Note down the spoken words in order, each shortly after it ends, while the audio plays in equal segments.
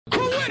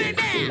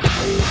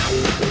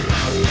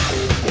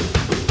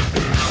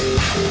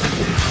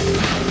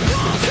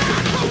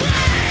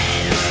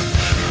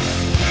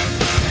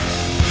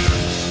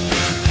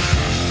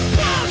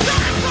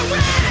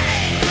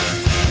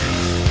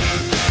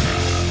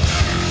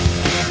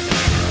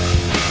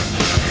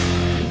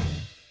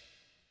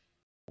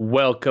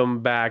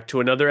Welcome back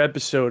to another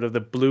episode of the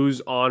Blues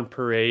on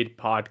Parade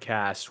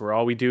podcast, where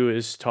all we do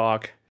is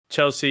talk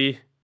Chelsea,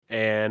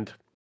 and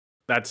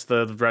that's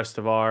the rest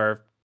of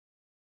our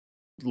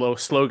low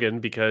slogan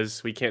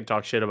because we can't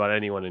talk shit about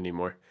anyone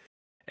anymore.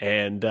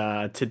 And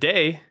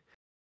today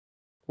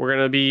we're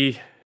gonna be,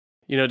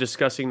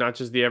 discussing not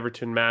just the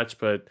Everton match,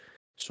 but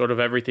sort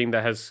of everything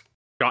that has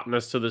gotten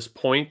us to this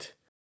point.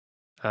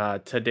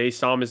 Today,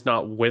 Sam is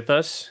not with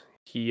us.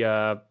 He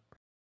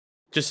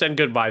just send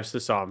good vibes to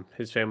Sam.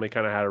 His family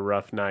kind of had a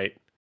rough night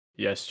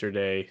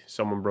yesterday.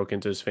 Someone broke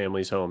into his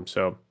family's home,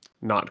 so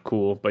not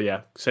cool. But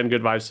yeah, send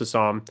good vibes to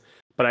Sam.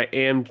 But I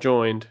am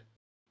joined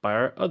by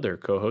our other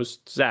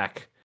co-host,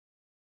 Zach.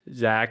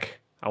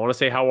 Zach, I want to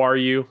say, how are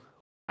you?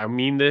 I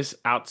mean this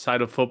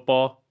outside of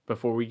football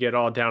before we get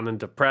all down and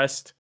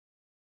depressed.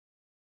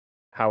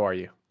 How are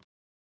you?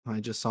 I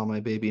just saw my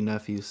baby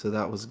nephew, so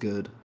that was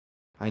good.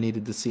 I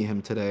needed to see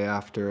him today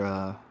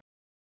after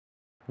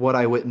what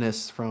I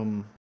witnessed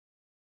from,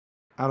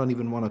 I don't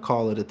even want to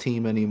call it a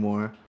team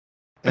anymore.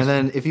 And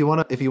then if you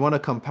want to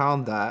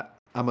compound that,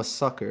 I'm a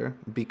sucker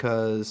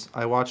because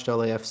I watched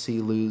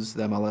LAFC lose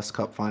the MLS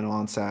Cup final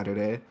on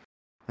Saturday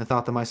and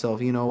thought to myself,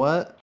 you know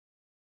what?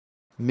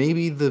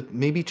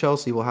 Maybe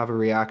Chelsea will have a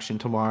reaction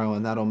tomorrow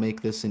and that'll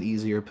make this an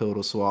easier pill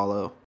to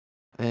swallow.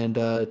 And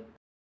that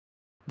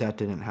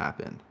didn't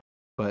happen.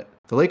 But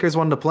the Lakers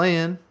won the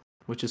play-in,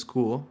 which is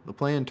cool. The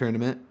play-in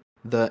tournament,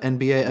 the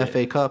NBA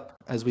FA Cup,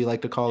 as we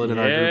like to call it in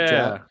our group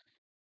chat.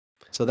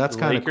 So that's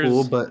kind of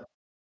cool, but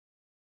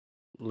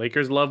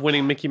Lakers love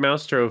winning Mickey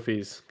Mouse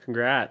trophies.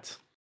 Congrats.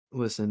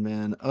 Listen,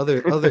 man, other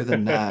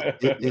than that,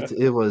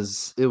 it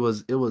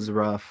was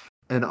rough.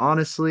 And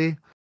honestly,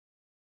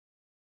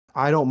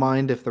 I don't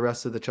mind if the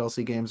rest of the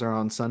Chelsea games are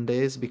on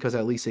Sundays because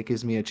at least it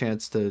gives me a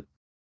chance to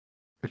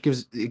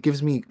it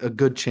gives me a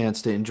good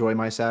chance to enjoy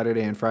my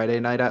Saturday and Friday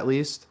night at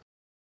least.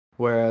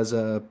 Whereas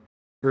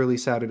early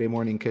Saturday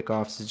morning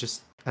kickoffs is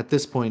just, at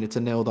this point, it's a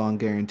nailed-on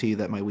guarantee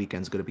that my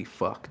weekend's going to be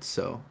fucked.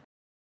 So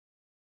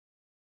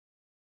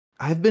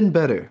I've been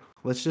better.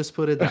 Let's just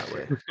put it that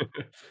way.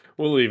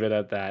 We'll leave it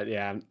at that,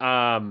 yeah.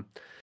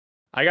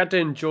 I got to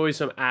enjoy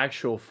some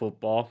actual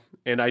football,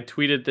 and I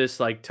tweeted this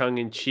like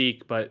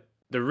tongue-in-cheek, but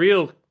the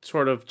real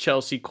sort of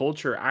Chelsea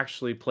culture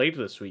actually played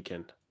this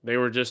weekend. They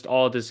were just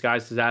all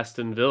disguised as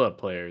Aston Villa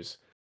players.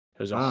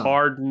 It was a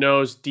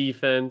hard-nosed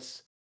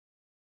defense,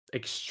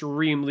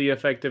 extremely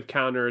effective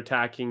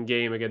counter-attacking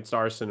game against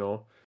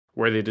Arsenal,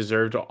 where they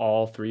deserved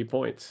all 3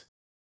 points.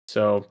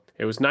 So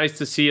it was nice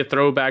to see a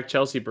throwback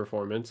Chelsea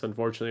performance.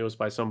 Unfortunately, it was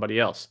by somebody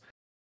else.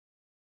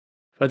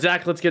 But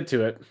Zach, let's get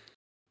to it.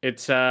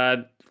 It's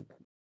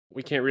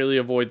we can't really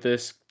avoid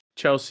this.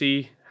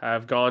 Chelsea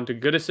have gone to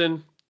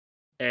Goodison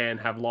and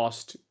have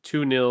lost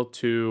 2-0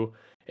 to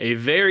a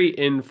very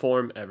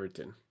in-form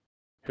Everton,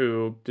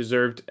 who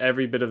deserved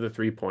every bit of the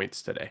 3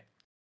 points today.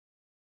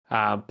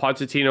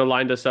 Pochettino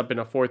lined us up in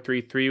a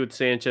 4-3-3 with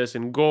Sanchez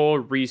in goal.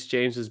 Reece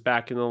James is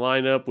back in the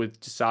lineup with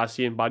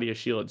Disasi and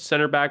Badiashile at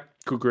center back,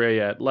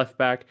 Kukureya at left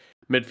back,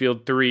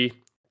 midfield 3,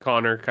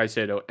 Connor,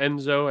 Caicedo,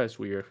 Enzo, as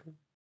we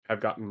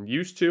have gotten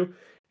used to,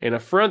 and a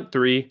front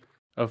 3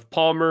 of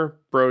Palmer,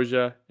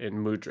 Broja, and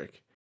Mudryk.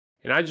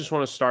 And I just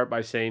want to start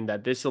by saying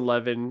that this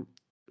 11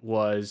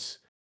 was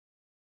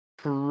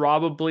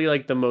probably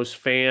like the most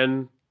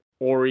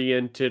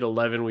fan-oriented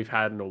 11 we've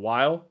had in a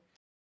while.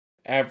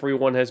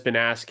 Everyone has been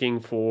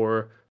asking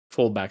for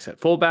fullbacks at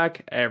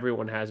fullback.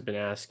 Everyone has been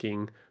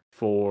asking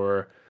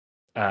for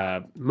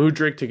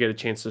Mudryk to get a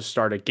chance to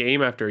start a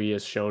game after he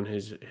has shown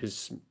his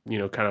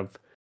kind of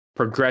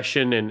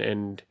progression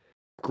and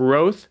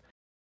growth.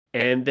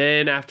 And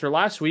then after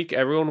last week,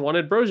 everyone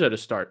wanted Broja to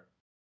start.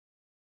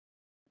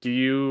 Do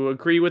you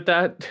agree with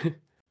that,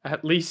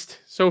 at least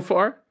so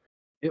far?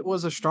 It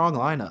was a strong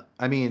lineup.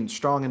 I mean,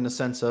 strong in the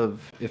sense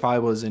of if I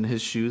was in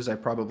his shoes, I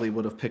probably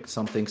would have picked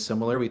something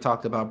similar. We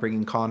talked about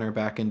bringing Connor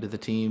back into the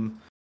team.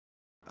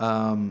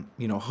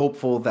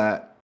 Hopeful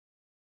that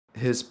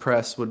his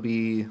press would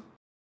be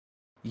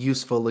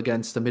useful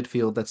against a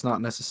midfield that's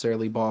not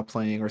necessarily ball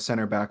playing or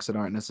center backs that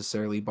aren't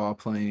necessarily ball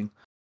playing.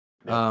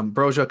 Yeah.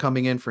 Broja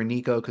coming in for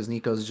Nico because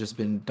Nico's just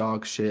been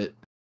dog shit.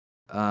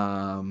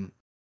 Thiago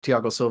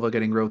Silva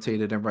getting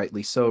rotated and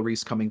rightly so.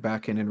 Reece coming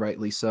back in and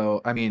rightly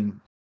so. I mean,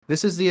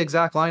 this is the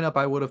exact lineup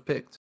I would have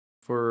picked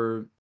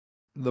for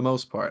the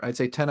most part. I'd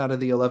say 10 out of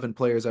the 11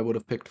 players I would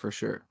have picked for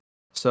sure.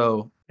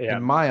 So,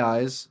 in my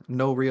eyes,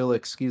 no real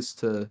excuse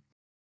to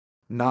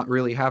not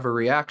really have a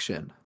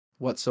reaction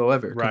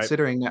whatsoever,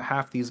 considering that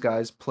half these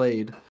guys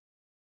played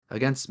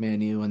against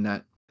Man U and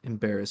that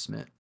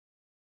embarrassment.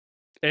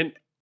 And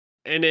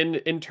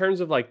in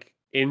terms of like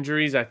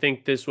injuries, I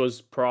think this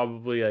was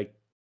probably like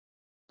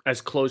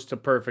as close to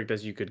perfect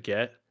as you could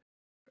get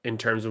in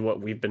terms of what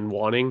we've been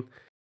wanting.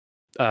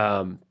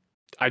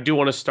 I do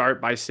want to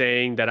start by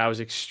saying that I was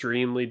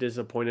extremely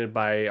disappointed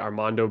by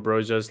Armando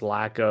Broja's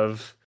lack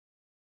of,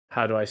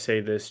 how do I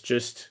say this?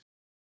 Just,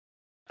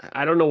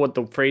 I don't know what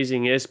the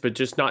phrasing is, but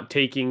just not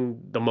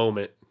taking the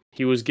moment.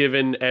 He was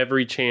given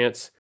every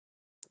chance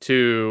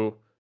to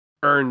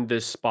earn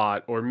this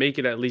spot or make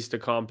it at least a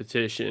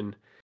competition.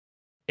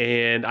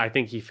 And I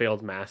think he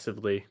failed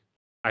massively.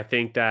 I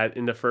think that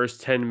in the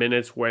first 10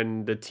 minutes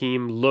when the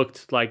team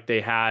looked like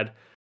they had,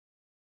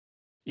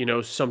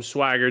 some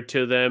swagger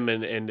to them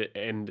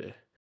and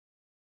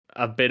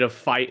a bit of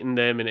fight in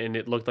them, and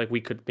it looked like we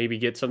could maybe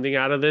get something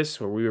out of this,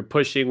 where we were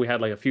pushing, we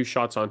had like a few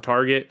shots on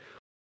target.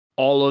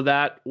 All of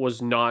that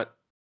was not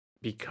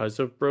because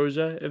of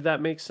Broja, if that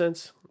makes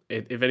sense.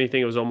 If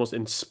anything, it was almost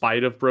in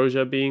spite of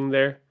Broja being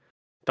there.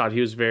 Thought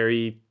he was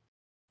very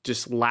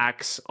just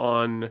lax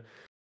in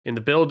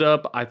the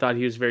build-up. I thought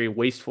he was very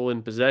wasteful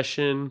in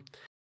possession.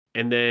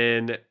 And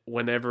then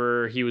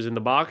whenever he was in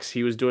the box,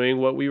 he was doing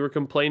what we were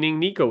complaining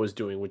Nico was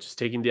doing, which is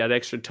taking that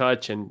extra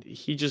touch, and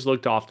he just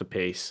looked off the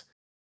pace.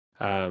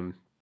 Um,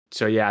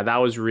 so yeah, that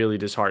was really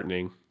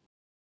disheartening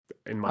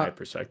in my I,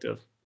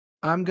 perspective.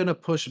 I'm gonna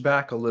push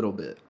back a little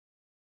bit.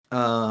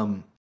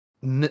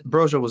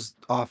 Broja was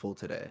awful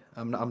today.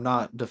 I'm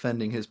not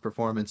defending his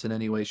performance in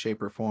any way,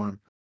 shape, or form,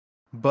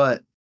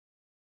 but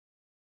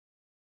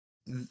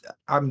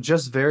I'm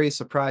just very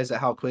surprised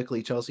at how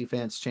quickly Chelsea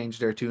fans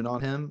changed their tune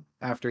on him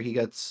after he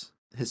gets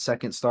his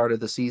second start of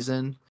the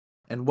season.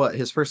 And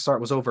his first start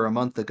was over a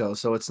month ago,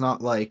 so it's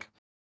not like,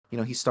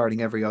 he's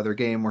starting every other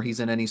game where he's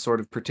in any sort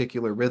of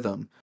particular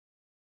rhythm.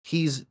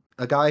 He's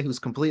a guy who's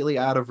completely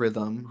out of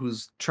rhythm,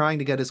 who's trying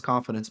to get his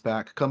confidence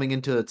back, coming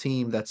into a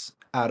team that's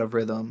out of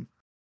rhythm.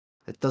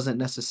 It doesn't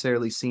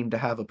necessarily seem to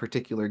have a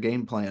particular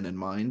game plan in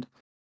mind.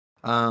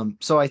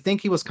 So I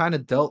think he was kind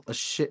of dealt a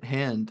shit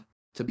hand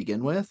to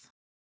begin with.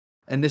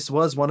 And this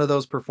was one of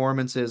those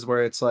performances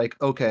where it's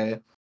like, okay,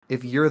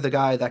 if you're the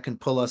guy that can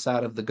pull us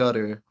out of the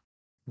gutter,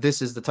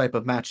 this is the type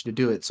of match to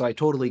do it. So I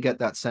totally get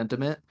that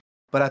sentiment.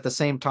 But at the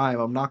same time,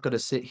 I'm not going to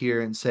sit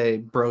here and say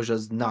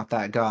Broja's not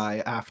that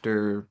guy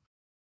after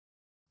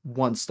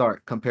one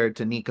start compared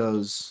to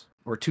Nico's,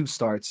 or two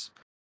starts,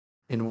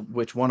 in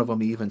which one of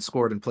them he even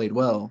scored and played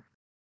well,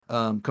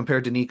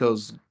 compared to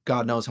Nico's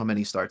God knows how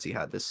many starts he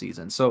had this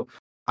season. So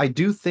I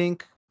do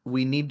think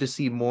we need to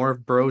see more of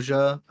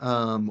Broja.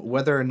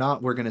 Whether or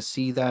not we're going to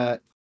see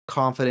that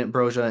confident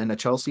Broja in a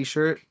Chelsea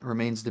shirt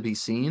remains to be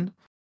seen.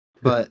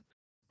 But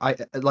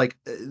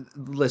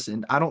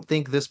listen, I don't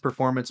think this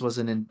performance was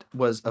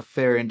a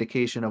fair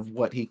indication of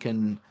what he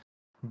can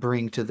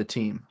bring to the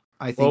team.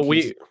 I think Well,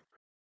 he's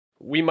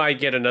we might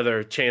get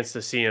another chance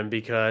to see him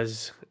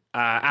because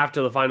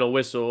after the final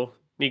whistle,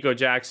 Nico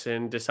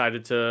Jackson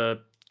decided to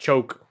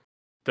choke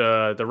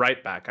the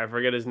right back. I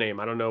forget his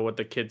name. I don't know what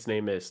the kid's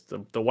name is.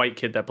 The white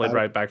kid that played I,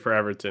 right back for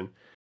Everton.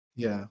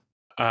 yeah.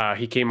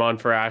 He came on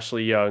for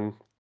Ashley Young.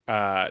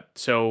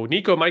 So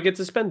Nico might get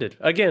suspended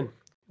again,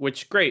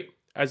 which great.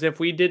 As if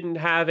we didn't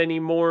have any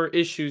more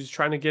issues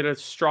trying to get a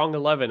strong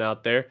 11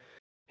 out there.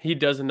 He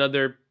does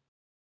another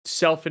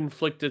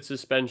self-inflicted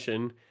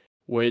suspension,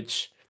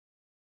 which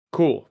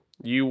cool.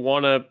 You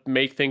want to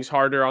make things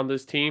harder on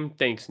this team?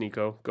 Thanks,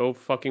 Nico. Go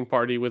fucking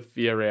party with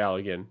Villarreal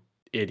again,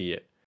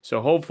 idiot. So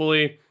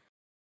hopefully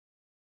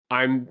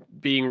I'm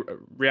being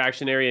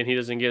reactionary and he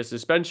doesn't get a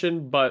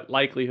suspension, but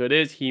likelihood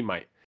is he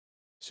might.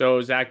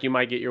 So Zach, you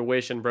might get your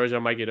wish, and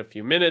Broja might get a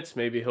few minutes.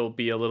 Maybe he'll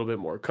be a little bit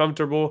more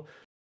comfortable.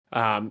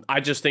 I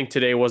just think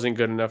today wasn't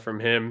good enough from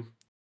him.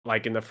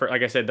 Like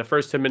like I said, the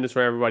first 10 minutes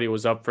when everybody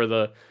was up for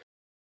the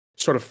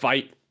sort of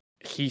fight,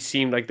 he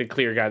seemed like the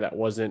clear guy that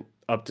wasn't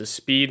up to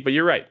speed. But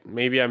you're right.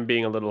 Maybe I'm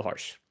being a little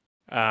harsh.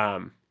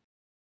 I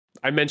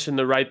mentioned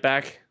the right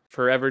back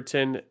for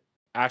Everton,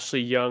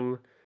 Ashley Young,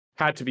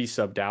 had to be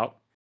subbed out.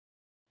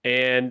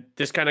 And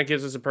this kind of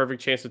gives us a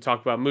perfect chance to talk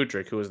about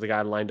Mudryk, who was the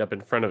guy lined up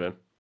in front of him.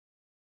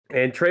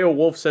 And Trejo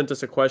Wolf sent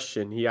us a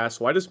question. He asked,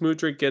 why does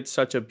Mudryk get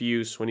such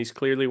abuse when he's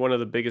clearly one of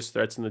the biggest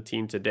threats in the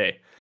team today?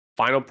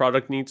 Final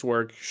product needs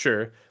work,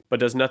 sure, but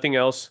does nothing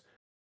else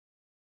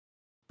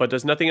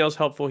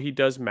helpful he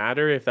does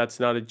matter if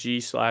that's not a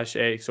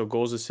G/A, so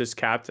goals, assists,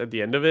 capped at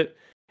the end of it?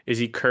 Is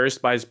he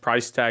cursed by his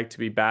price tag to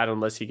be bad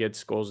unless he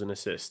gets goals and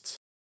assists?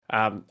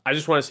 I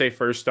just want to say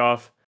first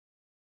off,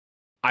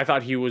 I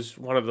thought he was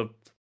one of the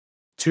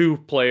two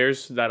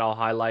players that I'll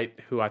highlight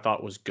who I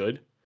thought was good.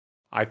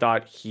 I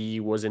thought he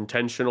was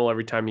intentional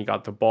every time he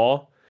got the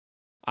ball.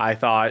 I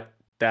thought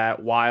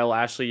that while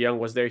Ashley Young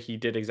was there, he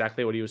did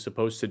exactly what he was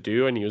supposed to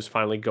do, and he was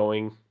finally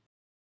going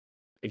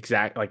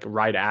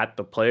right at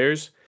the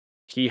players.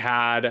 He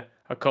had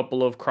a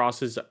couple of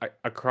crosses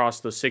across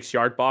the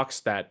 6-yard box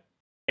that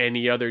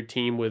any other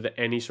team with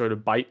any sort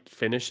of bite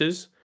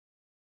finishes.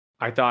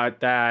 I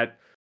thought that,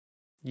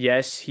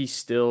 yes, he's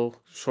still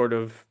sort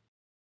of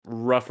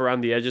rough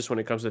around the edges when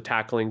it comes to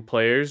tackling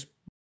players.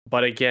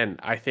 But again,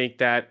 I think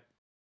that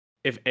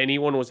if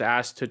anyone was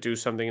asked to do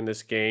something in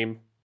this game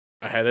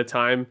ahead of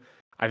time,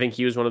 I think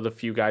he was one of the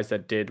few guys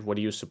that did what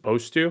he was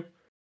supposed to.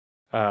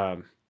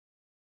 I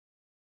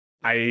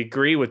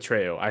agree with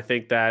Trejo. I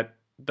think that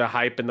the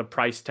hype and the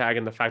price tag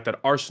and the fact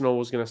that Arsenal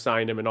was going to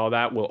sign him and all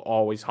that will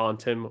always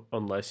haunt him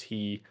unless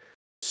he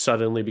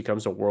suddenly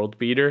becomes a world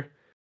beater.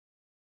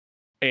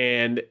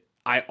 And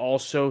I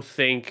also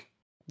think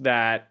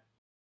that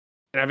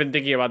and I've been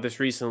thinking about this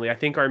recently. I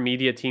think our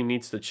media team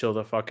needs to chill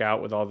the fuck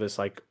out with all this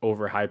like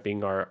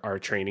overhyping our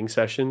training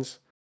sessions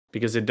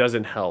because it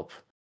doesn't help.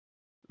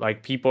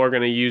 Like people are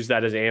going to use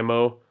that as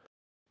ammo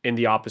in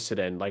the opposite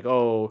end. Like,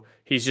 oh,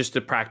 he's just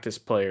a practice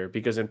player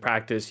because in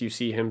practice you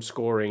see him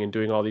scoring and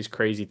doing all these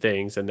crazy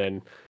things, and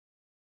then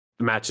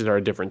the matches are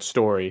a different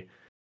story.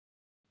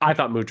 I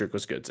thought Mudryk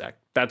was good, Zach.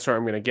 That's where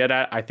I'm going to get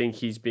at. I think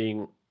he's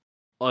being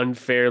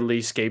unfairly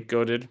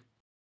scapegoated,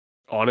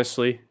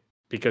 honestly,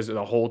 because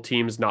the whole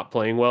team's not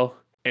playing well.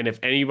 And if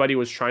anybody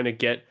was trying to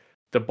get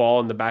the ball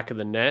in the back of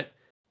the net,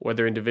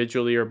 whether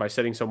individually or by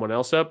setting someone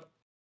else up,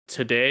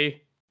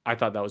 today, I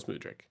thought that was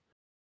Mudryk.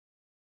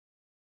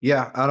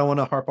 Yeah, I don't want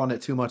to harp on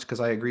it too much because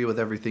I agree with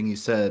everything you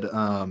said.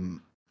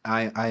 I'm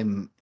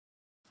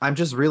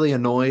just really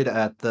annoyed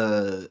at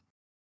the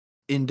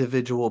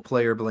individual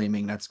player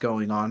blaming that's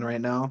going on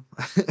right now.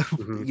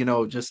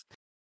 Mm-hmm. Just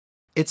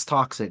it's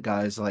toxic,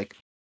 guys. Like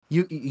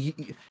you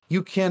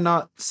you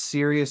cannot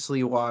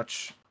seriously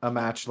watch a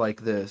match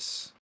like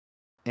this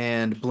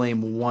and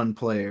blame one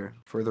player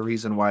for the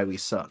reason why we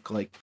suck.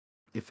 Like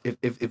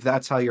if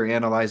that's how you're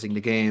analyzing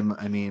the game,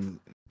 I mean,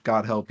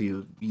 God help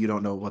you, you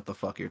don't know what the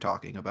fuck you're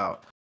talking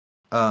about.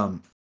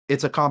 Um,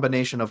 it's a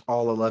combination of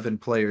all 11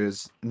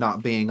 players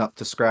not being up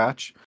to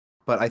scratch,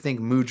 but I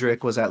think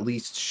Mudryk was at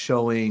least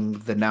showing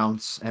the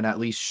nous and at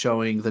least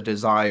showing the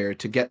desire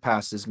to get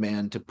past his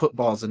man, to put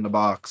balls in the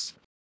box,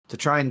 to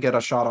try and get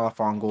a shot off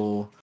on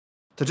goal,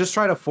 to just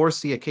try to force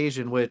the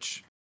occasion,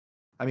 which,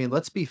 I mean,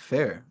 let's be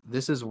fair.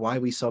 This is why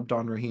we subbed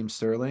on Raheem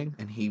Sterling,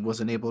 and he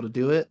wasn't able to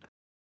do it.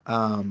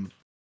 Um,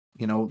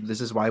 this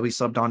is why we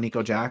subbed on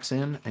Nico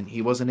Jackson, and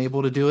he wasn't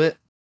able to do it.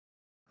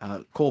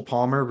 Cole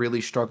Palmer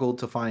really struggled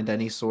to find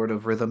any sort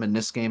of rhythm in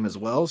this game as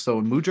well. So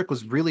Mudryk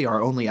was really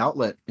our only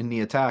outlet in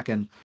the attack.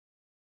 And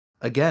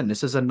again,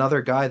 this is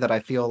another guy that I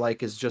feel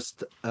like is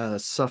just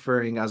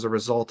suffering as a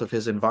result of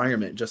his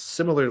environment, just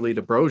similarly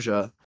to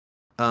Broja,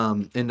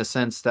 in the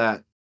sense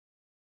that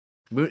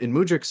in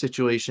Mudryk's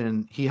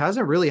situation, he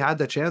hasn't really had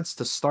the chance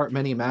to start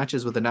many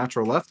matches with a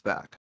natural left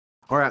back,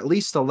 or at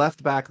least a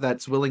left back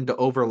that's willing to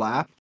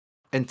overlap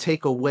and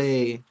take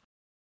away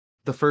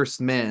the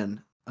first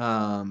man,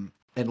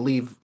 and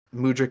leave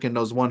Mudryk in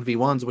those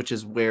 1v1s, which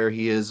is where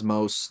he is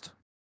most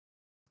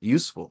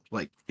useful.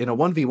 Like in a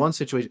 1v1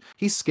 situation,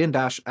 he skinned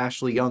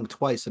Ashley Young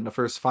twice in the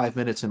first 5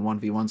 minutes in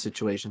 1v1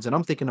 situations. And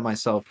I'm thinking to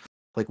myself,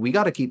 like, we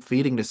got to keep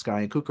feeding this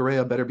guy, and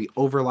Kukurea better be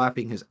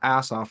overlapping his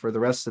ass off for the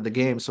rest of the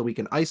game so we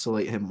can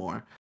isolate him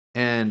more.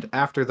 And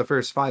after the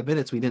first 5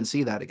 minutes, we didn't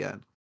see that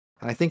again.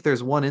 And I think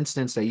there's one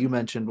instance that you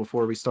mentioned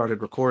before we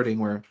started recording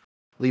where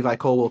Levi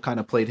Colwell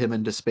kind of played him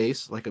into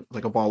space, like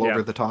a ball Yeah.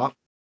 over the top.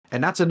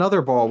 And that's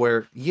another ball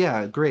where,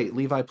 yeah, great,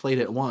 Levi played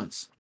it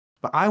once,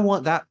 but I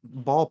want that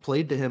ball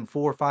played to him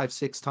 4, 5,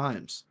 6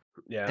 times.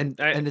 Yeah.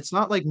 And it's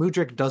not like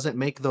Mudryk doesn't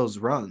make those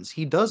runs.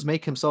 He does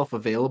make himself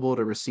available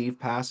to receive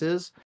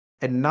passes,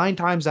 and 9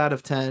 times out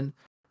of 10,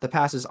 the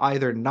pass is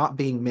either not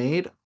being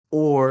made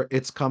or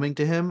it's coming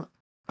to him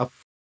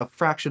a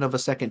fraction of a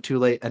second too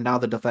late, and now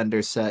the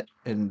defender's set,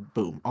 and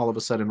boom, all of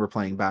a sudden we're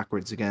playing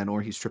backwards again,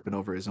 or he's tripping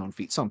over his own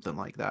feet, something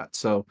like that.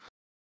 So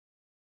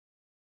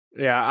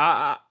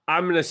Yeah,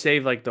 I'm gonna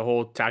save like the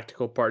whole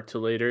tactical part to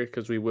later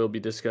because we will be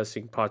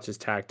discussing Poch's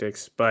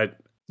tactics. But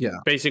yeah,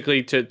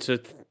 basically, to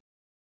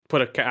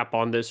put a cap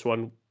on this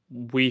one,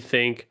 we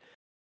think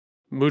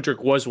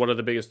Mudryk was one of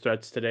the biggest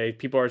threats today.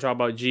 People are talking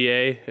about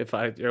GA. If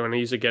I want to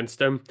use against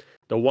them,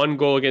 the one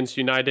goal against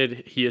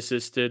United, he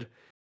assisted.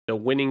 The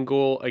winning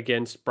goal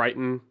against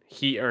Brighton,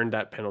 he earned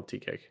that penalty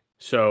kick.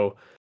 So,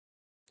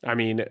 I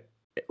mean,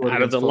 scored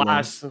out of against the Fulham.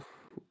 last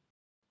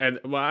and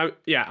well,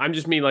 I'm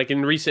just mean like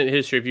in recent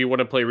history, if you want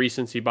to play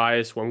recency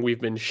bias when we've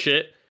been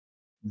shit,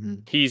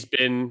 Mhm. he's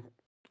been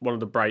one of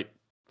the bright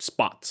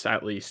spots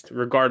at least,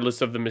 regardless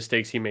of the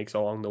mistakes he makes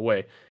along the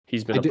way.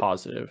 He's been I a do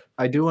positive.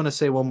 I do want to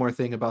say one more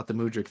thing about the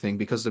Mudryk thing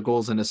because the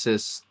goals and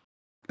assists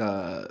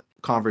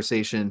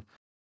conversation.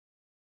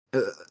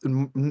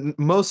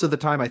 Most of the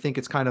time, I think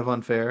it's kind of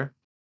unfair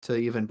to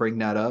even bring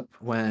that up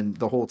when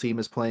the whole team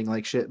is playing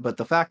like shit. But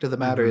the fact of the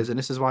matter Mm-hmm. is, and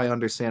this is why I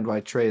understand why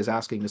Trey is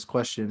asking this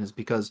question, is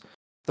because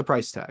the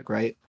price tag,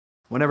 right?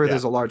 Whenever Yeah.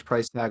 there's a large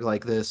price tag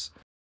like this,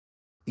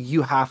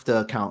 you have to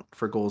account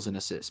for goals and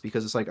assists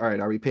because it's like, all right,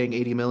 are we paying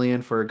 80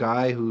 million for a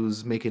guy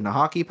who's making the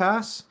hockey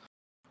pass?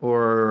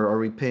 Or are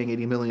we paying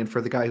 80 million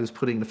for the guy who's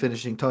putting the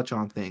finishing touch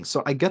on things?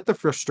 So I get the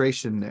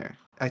frustration there.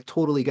 I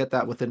totally get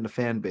that within the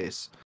fan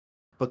base.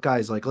 But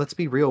guys, like, let's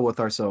be real with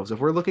ourselves. If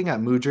we're looking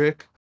at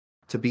Mudryk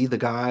to be the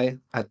guy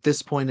at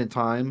this point in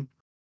time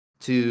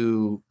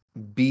to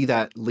be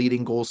that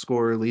leading goal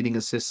scorer, leading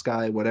assist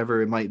guy,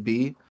 whatever it might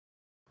be,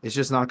 it's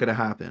just not going to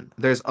happen.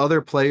 There's other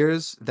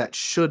players that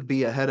should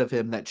be ahead of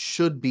him that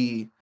should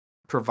be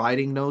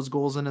providing those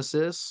goals and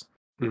assists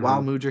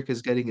while Mm-hmm. Mudryk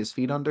is getting his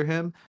feet under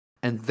him,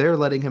 and they're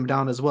letting him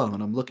down as well.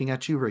 And I'm looking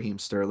at you, Raheem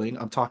Sterling.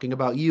 I'm talking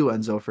about you,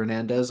 Enzo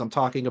Fernandez. I'm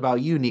talking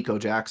about you, Nico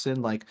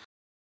Jackson. Like,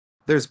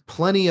 there's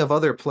plenty of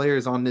other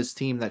players on this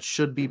team that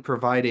should be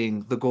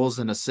providing the goals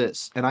and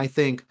assists. And I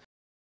think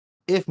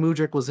if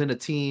Mudryk was in a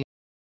team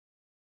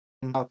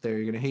out there,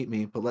 you're gonna hate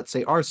me, but let's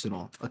say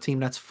Arsenal, a team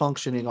that's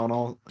functioning on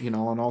all,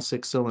 on all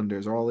 6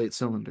 cylinders or all 8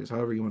 cylinders,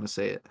 however you want to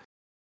say it.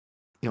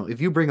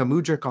 If you bring a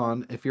Mudryk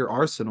on, if you're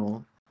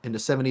Arsenal in the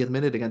 70th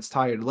minute against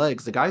tired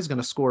legs, the guy's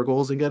gonna score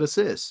goals and get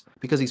assists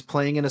because he's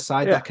playing in a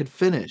side Yeah. that could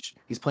finish.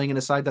 He's playing in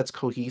a side that's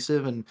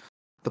cohesive and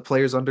the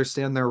players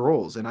understand their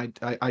roles. And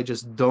I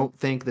just don't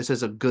think this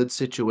is a good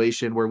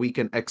situation where we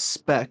can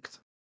expect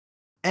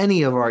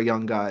any of our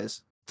young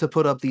guys to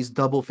put up these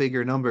double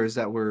figure numbers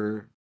that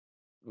we're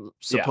Yeah.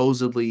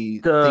 supposedly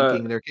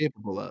thinking The they're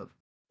capable of.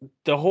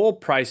 the whole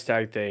price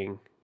tag thing,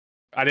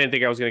 I didn't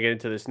think I was going to get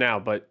into this now,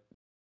 but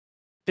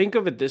think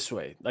of it this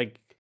way. Like,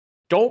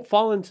 don't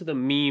fall into the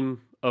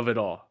meme of it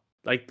all.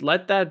 Like,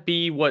 let that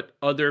be what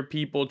other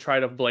people try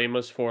to blame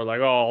us for.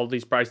 Like, oh, all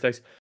these price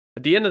tags.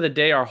 At the end of the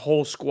day, our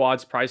whole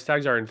squad's price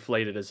tags are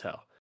inflated as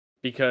hell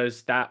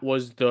because that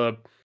was the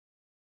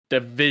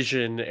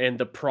vision and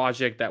the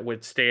project that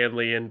with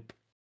Stanley and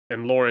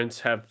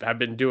Lawrence have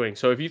been doing.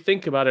 So if you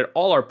think about it,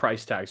 all our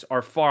price tags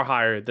are far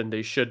higher than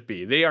they should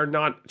be. They are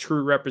not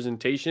true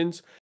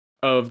representations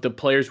of the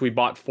players we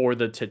bought for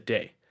the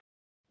today.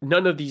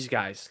 None of these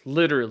guys,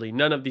 literally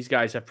none of these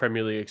guys have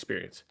Premier League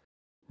experience.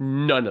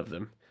 None of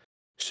them.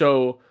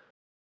 So,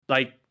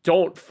 like,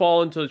 don't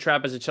fall into the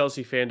trap as a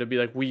Chelsea fan to be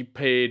like, we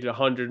paid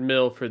 100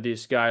 mil for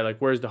this guy. Like,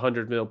 where's the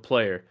 100 mil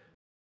player?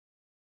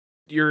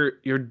 You're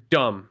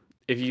dumb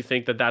if you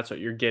think that that's what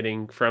you're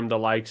getting from the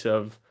likes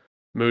of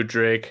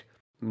Mudryk,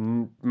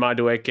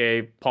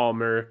 Madueke,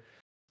 Palmer,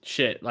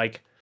 shit.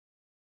 Like,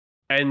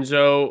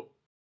 Enzo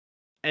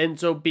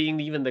being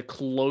even the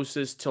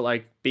closest to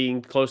like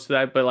being close to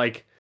that, but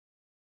like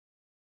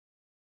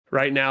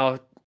right now,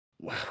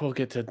 we'll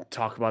get to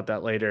talk about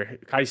that later.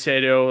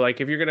 Caicedo, like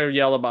if you're gonna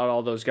yell about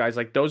all those guys,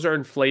 like those are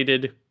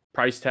inflated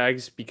price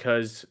tags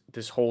because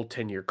this whole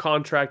 10-year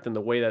contract and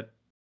the way that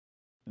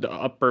the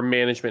upper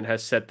management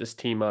has set this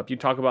team up. You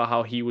talk about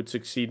how he would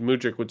succeed,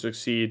 Mudryk would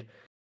succeed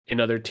in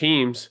other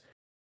teams.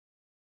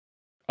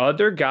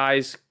 Other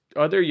guys,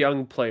 other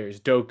young players,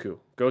 Doku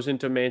goes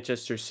into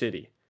Manchester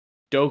City.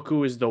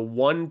 Doku is the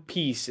one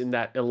piece in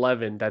that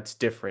 11 that's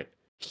different.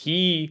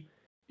 He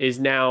is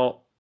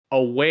now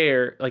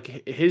aware,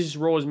 like his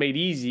role is made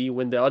easy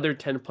when the other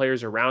 10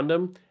 players around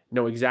him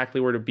know exactly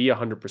where to be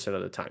 100%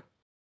 of the time.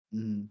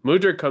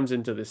 Mudryk comes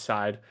into this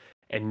side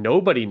and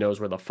nobody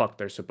knows where the fuck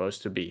they're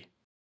supposed to be.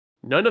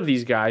 None of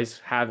these guys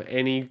have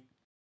any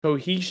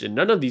cohesion.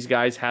 None of these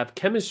guys have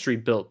chemistry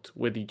built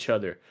with each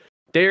other.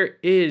 There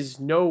is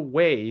no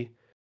way,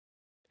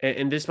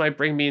 and this might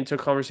bring me into a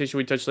conversation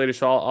we touch later,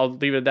 so I'll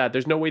leave it at that.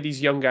 There's no way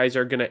these young guys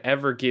are going to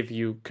ever give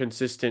you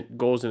consistent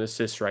goals and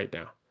assists right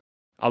now.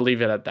 I'll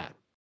leave it at that.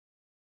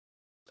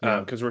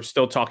 Because we're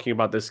still talking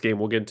about this game.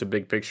 We'll get into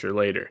big picture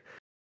later.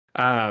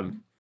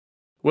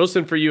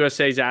 Wilson for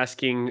USA is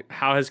asking,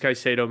 how has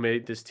Caicedo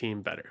made this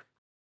team better?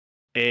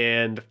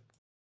 And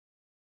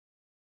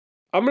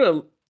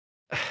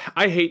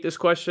I hate this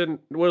question,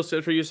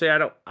 Wilson for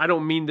USA. I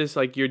don't mean this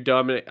like you're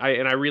dumb, and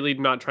I really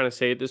not trying to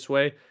say it this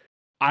way.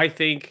 I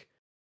think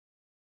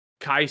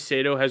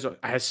Caicedo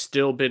has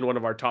still been one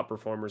of our top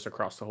performers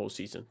across the whole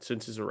season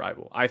since his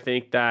arrival. I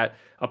think that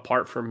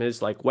apart from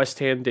his like West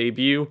Ham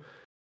debut,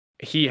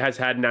 he has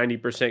had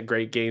 90%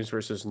 great games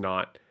versus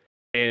not.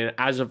 And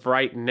as of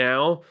right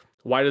now,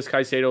 why does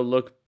Caicedo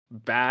look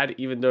bad?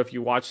 Even though if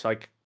you watch,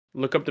 like,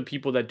 look up the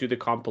people that do the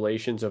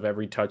compilations of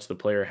every touch the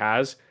player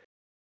has,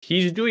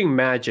 he's doing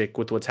magic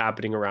with what's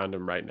happening around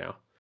him right now.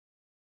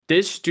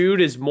 This dude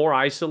is more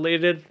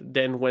isolated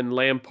than when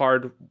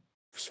Lampard's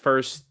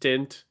first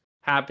stint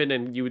happened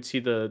and you would see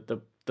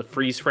the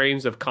freeze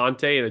frames of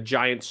Conte in a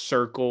giant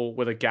circle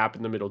with a gap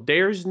in the middle.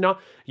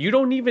 You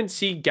don't even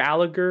see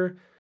Gallagher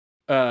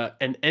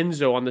and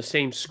Enzo on the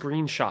same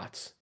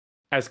screenshots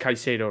as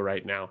Caicedo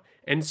right now.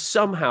 And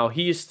somehow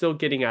he is still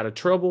getting out of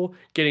trouble,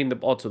 getting the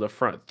ball to the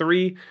front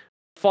three,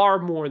 far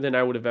more than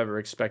I would have ever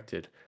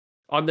expected.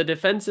 On the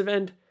defensive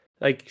end,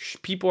 like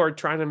people are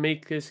trying to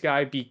make this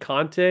guy be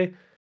Conte.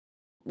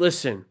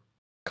 Listen,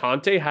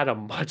 Conte had a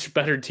much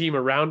better team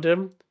around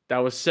him that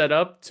was set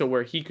up to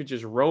where he could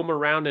just roam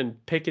around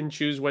and pick and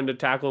choose when to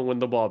tackle and win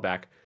the ball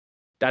back.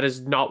 That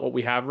is not what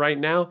we have right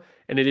now,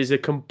 and it is a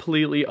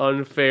completely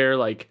unfair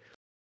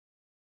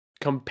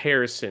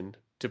comparison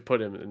to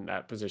put him in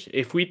that position.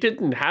 If we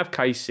didn't have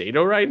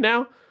Caicedo right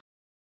now,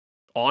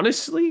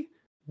 honestly,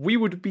 we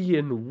would be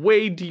in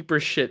way deeper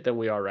shit than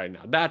we are right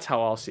now. That's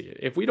how I'll see it.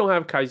 If we don't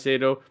have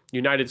Caicedo,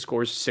 United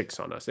scores 6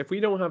 on us. If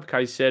we don't have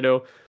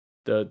Caicedo,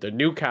 the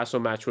Newcastle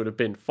match would have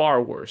been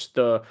far worse.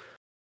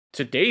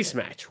 Today's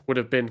match would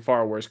have been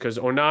far worse because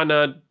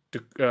Onana,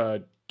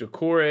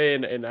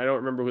 Doucouré, and I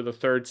don't remember who the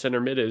third center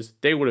mid is.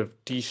 They would have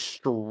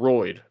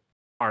destroyed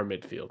our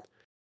midfield.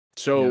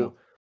 So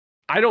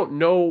I don't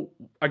know.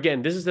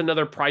 Again, this is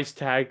another price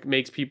tag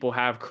makes people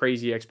have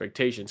crazy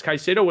expectations.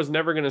 Caicedo was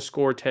never going to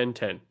score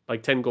 10-10,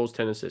 like 10 goals,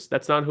 10 assists.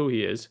 That's not who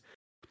he is.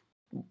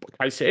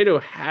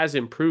 Caicedo has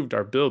improved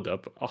our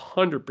buildup.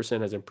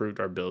 100% has improved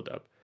our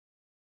buildup.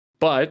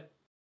 But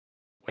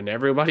when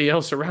everybody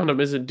else around him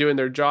isn't doing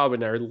their job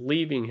and are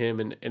leaving him,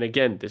 and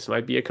again, this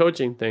might be a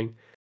coaching thing.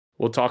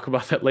 We'll talk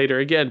about that later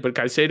again, but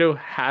Caicedo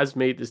has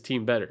made this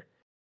team better.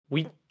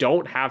 We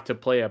don't have to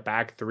play a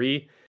back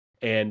three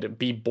and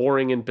be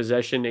boring in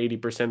possession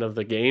 80% of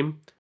the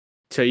game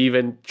to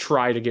even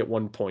try to get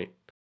 1 point.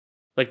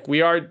 Like,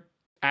 we are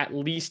at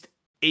least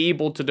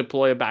able to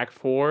deploy a back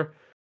four.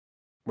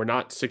 We're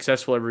not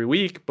successful every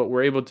week, but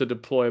we're able to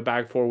deploy a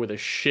back four with a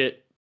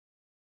shit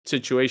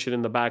situation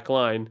in the back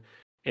line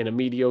and a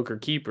mediocre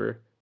keeper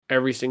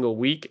every single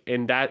week,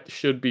 and that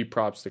should be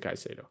props to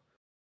Caicedo.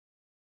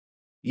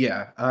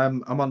 Yeah,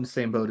 I'm on the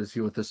same boat as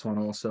you with this one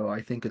also.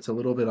 I think it's a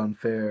little bit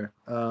unfair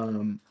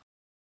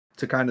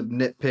to kind of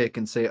nitpick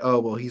and say, oh,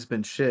 well, he's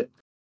been shit.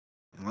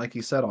 And like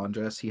you said,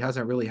 Andres, he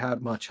hasn't really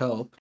had much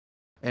help.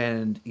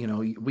 And, you know,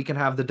 we can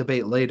have the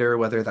debate later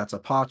whether that's a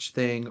Poch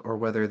thing or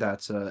whether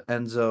that's a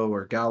Enzo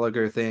or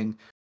Gallagher thing.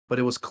 But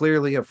it was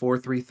clearly a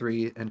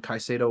 4-3-3, and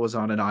Caicedo was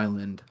on an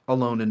island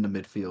alone in the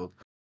midfield.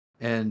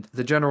 And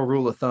the general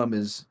rule of thumb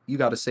is you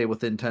got to stay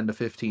within 10 to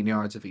 15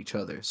 yards of each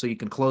other. So you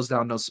can close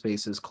down those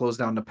spaces, close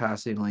down the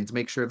passing lanes,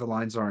 make sure the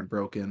lines aren't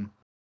broken.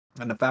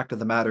 And the fact of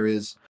the matter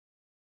is,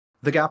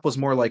 the gap was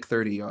more like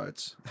 30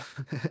 yards.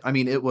 I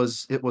mean, it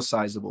was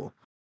sizable.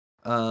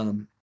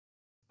 And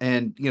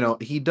you know,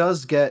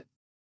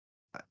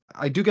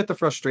 I do get the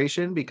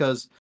frustration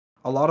because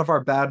a lot of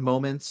our bad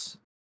moments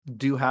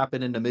do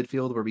happen in the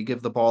midfield where we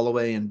give the ball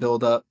away and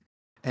build up.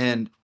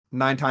 And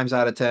 9 times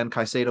out of 10,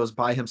 Caicedo's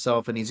by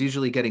himself and he's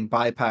usually getting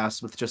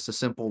bypassed with just a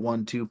simple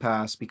 1-2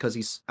 pass because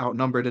he's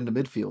outnumbered in the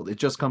midfield. It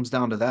just comes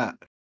down to that.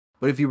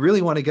 But if you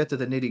really want to get to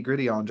the nitty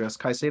gritty, Andres,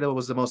 Caicedo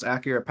was the most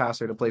accurate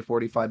passer to play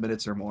 45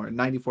 minutes or more,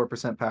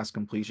 94% pass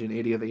completion,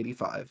 80 of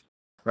 85,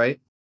 right?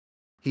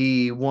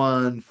 He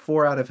won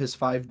 4 out of his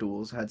 5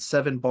 duels, had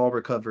 7 ball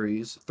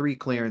recoveries, 3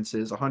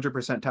 clearances,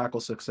 100% tackle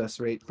success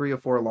rate, 3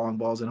 of 4 long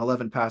balls, and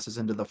 11 passes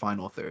into the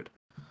final third.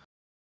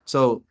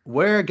 So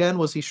where again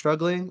was he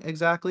struggling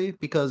exactly?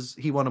 Because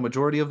he won a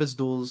majority of his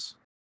duels,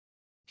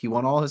 he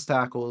won all his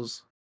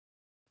tackles.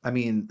 I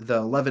mean,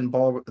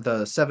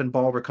 the 7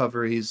 ball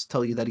recoveries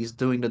tell you that he's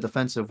doing the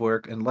defensive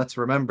work. And let's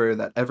remember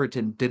that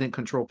Everton didn't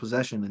control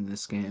possession in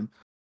this game.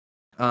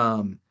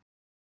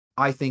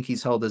 I think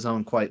he's held his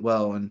own quite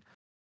well, and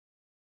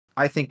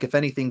I think if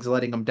anything's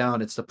letting him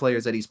down, it's the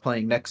players that he's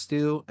playing next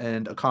to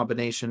and a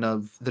combination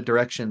of the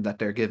direction that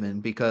they're given,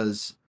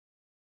 because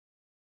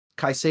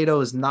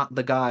Caicedo is not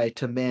the guy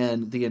to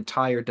man the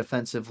entire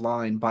defensive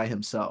line by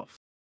himself.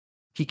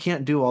 He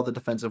can't do all the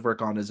defensive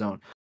work on his own.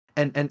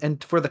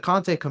 And for the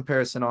Conte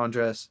comparison,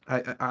 Andres,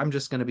 I'm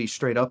just going to be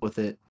straight up with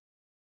it.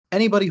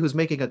 Anybody who's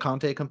making a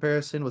Conte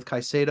comparison with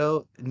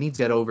Caicedo needs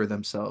to get over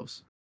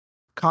themselves.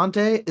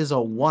 Conte is a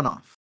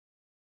one-off.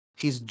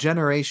 He's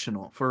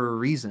generational for a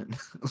reason.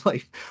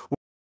 Like,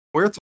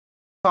 we're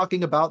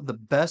talking about the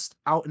best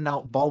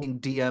out-and-out balling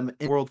DM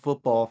in world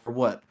football for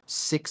what,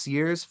 6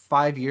 years,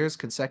 5 years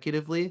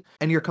consecutively?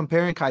 And you're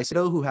comparing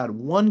Caicedo, who had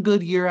 1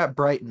 good year at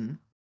Brighton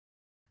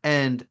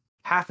and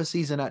half a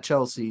season at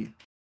Chelsea,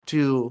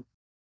 to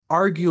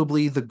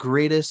arguably the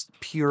greatest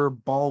pure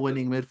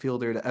ball-winning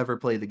midfielder to ever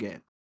play the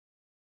game.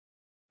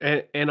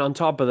 And on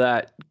top of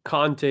that,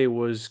 Conte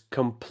was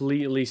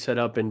completely set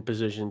up in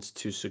positions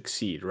to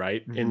succeed,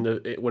 right?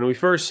 Mm-hmm. When we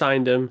first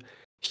signed him,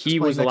 he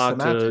was allowed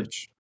to.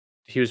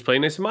 He was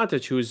playing next to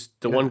Matic, who was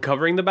the one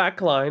covering the back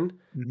line.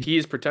 Mm-hmm. He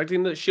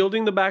is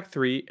shielding the back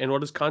three. And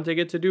what does Conte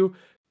get to do?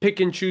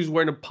 Pick and choose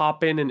where to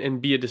pop in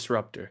and be a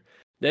disruptor.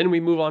 Then we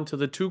move on to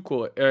the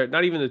Tuchel,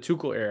 not even the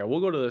Tuchel era.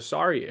 We'll go to the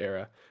Sarri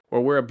era,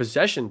 where we're a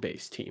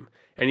possession-based team.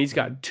 And he's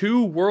got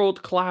 2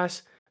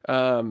 world-class,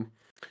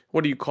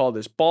 what do you call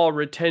this? Ball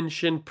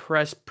retention,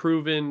 press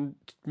proven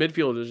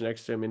midfielders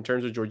next to him in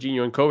terms of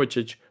Jorginho and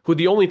Kovacic, who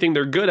the only thing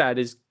they're good at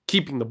is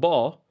keeping the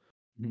ball.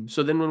 Mm-hmm.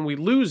 So then when we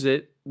lose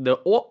it, the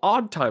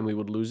odd time we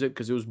would lose it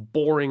because it was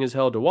boring as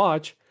hell to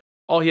watch,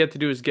 all he had to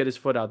do is get his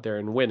foot out there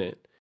and win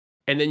it.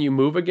 And then you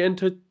move again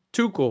to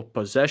Tuchel,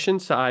 possession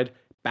side,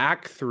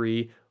 back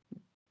 3,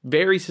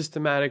 very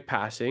systematic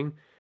passing.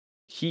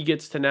 He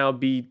gets to now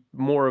be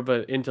more of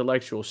an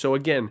intellectual. So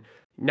again,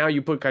 now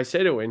you put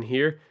Caicedo in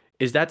here.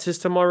 Is that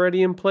system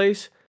already in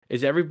place?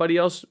 Is everybody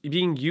else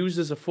being used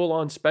as a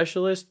full-on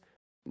specialist?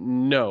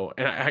 No.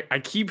 And I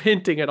keep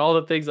hinting at all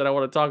the things that I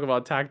want to talk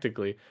about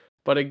tactically.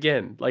 But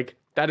again, like,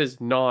 that is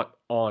not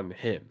on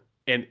him.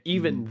 And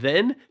even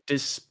then,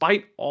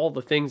 despite all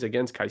the things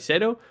against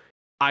Caicedo,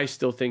 I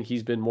still think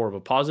he's been more of a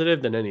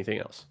positive than anything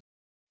else.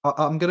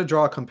 I'm going to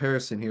draw a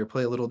comparison here,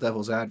 play a little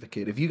devil's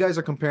advocate. If you guys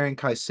are comparing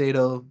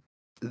Caicedo,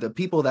 the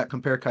people that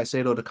compare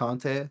Caicedo to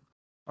Conte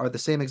are the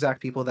same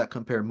exact people that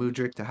compare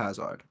Mudryk to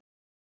Hazard.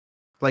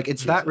 Like,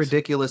 it's that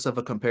ridiculous of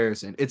a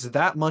comparison. It's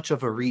that much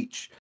of a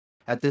reach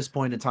at this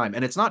point in time.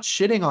 And it's not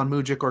shitting on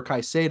Mudryk or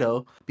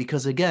Caicedo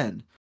because,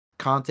 again,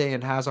 Conte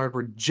and Hazard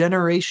were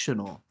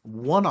generational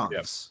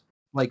one-offs.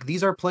 Yep. Like,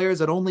 these are players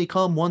that only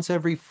come once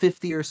every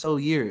 50 or so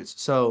years.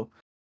 So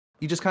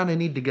you just kind of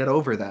need to get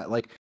over that.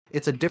 Like,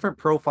 it's a different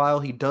profile.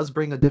 He does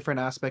bring a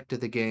different aspect to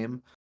the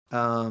game.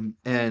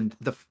 And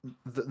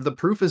the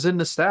proof is in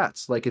the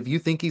stats. Like, if you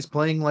think he's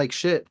playing like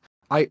shit,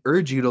 I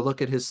urge you to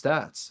look at his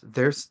stats.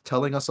 They're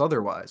telling us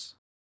otherwise.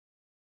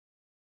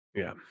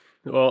 Yeah.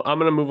 Well, I'm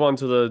gonna move on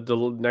to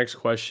the next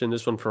question.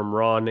 This one from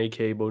Ron,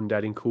 aka Bone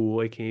Daddy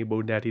Cool, aka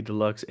Bone Daddy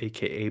Deluxe,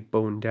 aka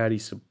Bone Daddy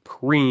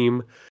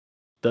Supreme,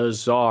 the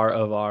czar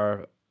of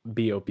our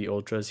BOP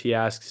Ultras. He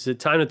asks, "Is it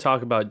time to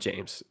talk about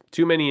James?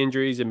 Too many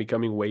injuries and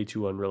becoming way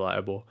too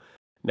unreliable.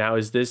 Now,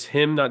 is this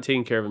him not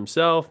taking care of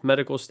himself,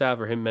 medical staff,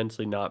 or him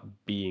mentally not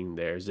being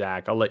there?"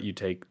 Zach, I'll let you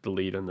take the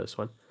lead on this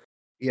one.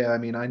 Yeah, I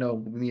mean, I know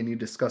me and you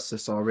discussed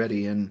this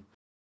already, and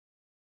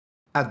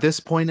at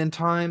this point in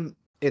time,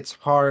 it's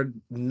hard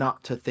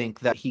not to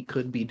think that he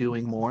could be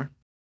doing more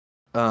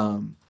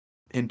um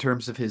in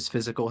terms of his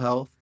physical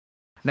health.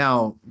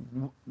 Now,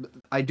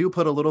 I do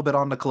put a little bit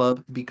on the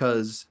club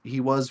because he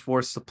was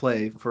forced to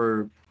play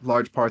for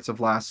large parts of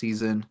last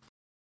season.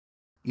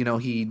 You know,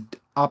 he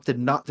opted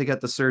not to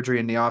get the surgery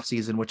in the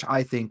offseason, which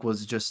I think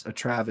was just a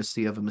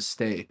travesty of a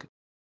mistake.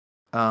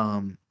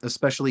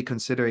 Especially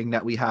considering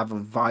that we have a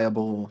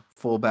viable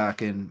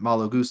fullback in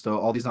Malo Gusto.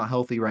 Although he's not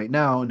healthy right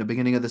now. In the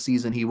beginning of the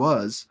season, he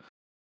was.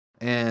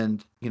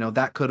 And, you know,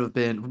 that could have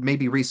been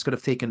maybe Reese could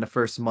have taken the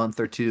first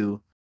month or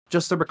two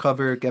just to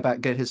recover,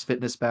 get his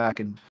fitness back,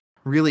 and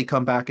really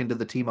come back into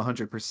the team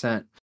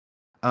 100%.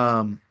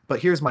 But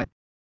here's my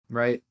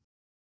right.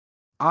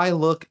 I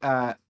look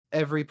at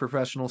every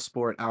professional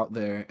sport out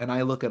there, and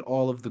I look at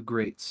all of the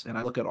greats, and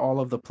I look at all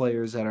of the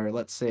players that are,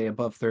 let's say,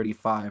 above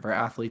 35, or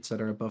athletes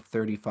that are above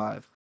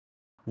 35.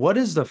 What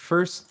is the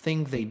first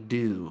thing they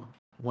do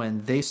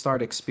when they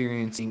start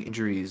experiencing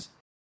injuries,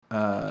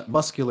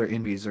 muscular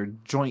injuries or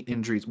joint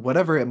injuries,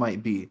 whatever it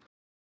might be?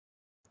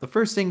 The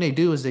first thing they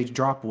do is they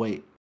drop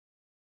weight.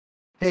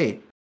 Hey,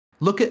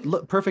 look,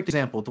 perfect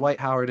example, Dwight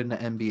Howard in the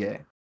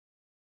NBA.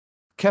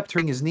 Kept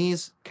hurting his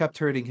knees, kept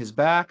hurting his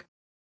back.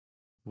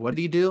 What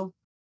did he do?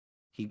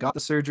 He got the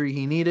surgery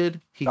he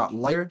needed, he got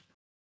lighter,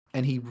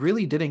 and he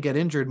really didn't get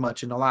injured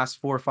much in the last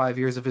 4 or 5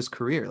 years of his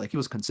career. Like, he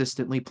was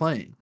consistently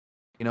playing.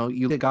 You know,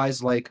 you look at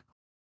guys like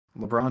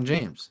LeBron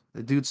James.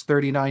 The dude's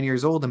 39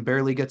 years old and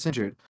barely gets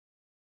injured.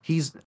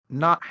 He's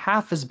not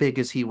half as big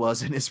as he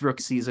was in his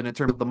rookie season in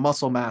terms of the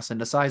muscle mass and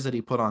the size that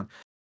he put on.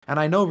 And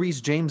I know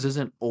Reece James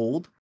isn't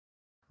old,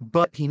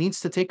 but he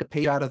needs to take a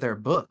page out of their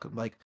book.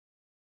 Like,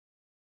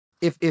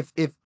 if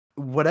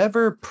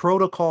whatever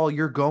protocol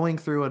you're going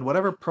through and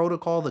whatever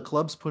protocol the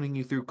club's putting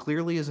you through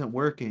clearly isn't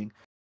working,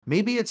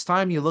 maybe it's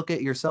time you look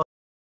at yourself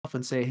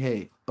and say,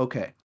 hey,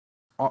 okay,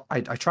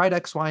 I tried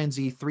X, Y, and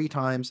Z 3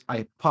 times.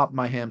 I popped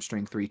my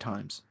hamstring 3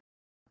 times.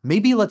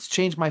 Maybe let's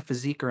change my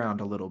physique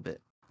around a little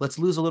bit. Let's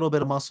lose a little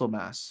bit of muscle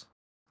mass.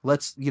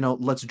 Let's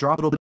drop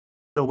a little bit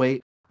of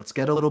weight. Let's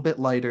get a little bit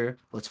lighter.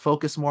 Let's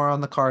focus more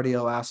on the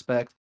cardio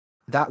aspect.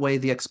 That way,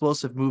 the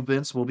explosive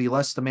movements will be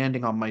less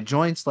demanding on my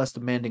joints, less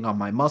demanding on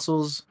my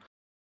muscles.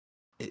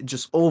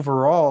 Just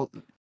overall,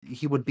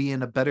 he would be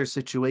in a better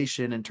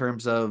situation in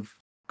terms of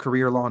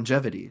career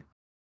longevity.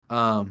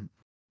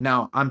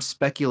 Now, I'm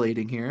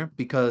speculating here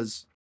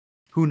because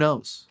who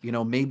knows? You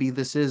know, maybe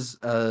this is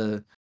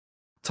a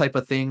type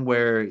of thing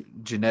where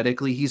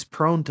genetically he's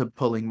prone to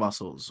pulling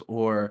muscles,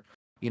 or,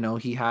 you know,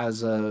 he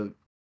has a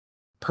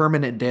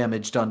permanent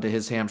damage done to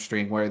his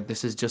hamstring where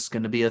this is just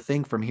going to be a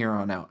thing from here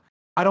on out.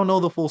 I don't know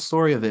the full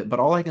story of it, but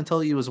all I can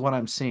tell you is what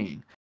I'm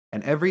seeing.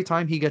 And every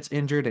time he gets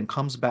injured and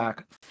comes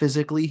back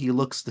physically, he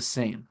looks the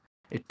same.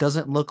 It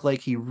doesn't look like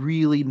he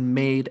really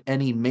made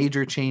any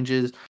major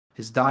changes.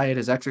 His diet,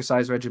 his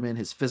exercise regimen,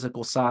 his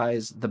physical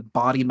size, the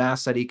body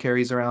mass that he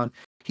carries around.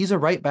 He's a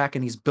right back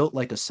and he's built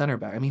like a center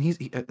back. I mean,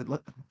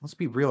 let's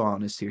be real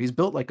honest here. He's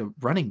built like a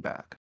running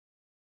back.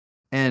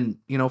 And,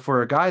 you know,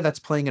 for a guy that's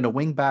playing in a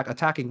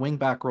attacking wing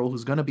back role,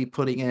 who's going to be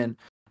putting in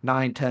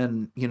 9,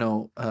 10,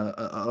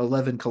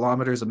 11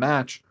 kilometers a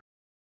match,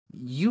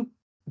 you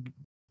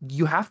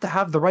have to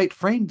have the right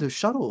frame to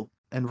shuttle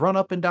and run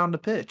up and down the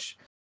pitch.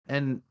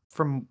 And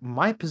from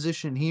my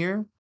position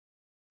here,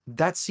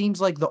 that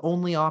seems like the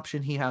only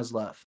option he has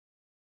left.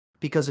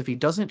 Because if he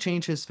doesn't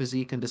change his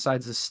physique and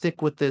decides to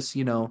stick with this,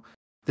 you know,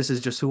 this is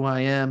just who I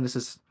am, this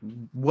is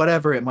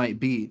whatever it might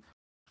be,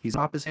 he's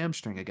off his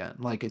hamstring again.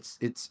 Like,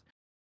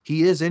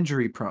 he is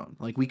injury prone.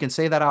 Like, we can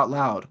say that out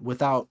loud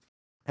without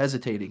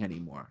hesitating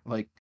anymore.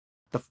 Like,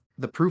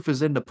 the proof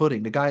is in the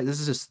pudding. The guy, this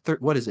is his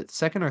what is it,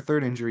 second or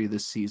third injury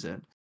this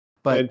season?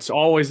 But It's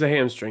always the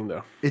hamstring,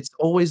 though. it's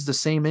always the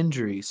same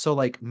injury. So,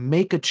 like,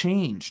 make a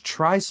change.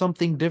 Try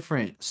something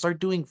different. Start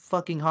doing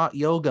fucking hot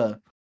yoga.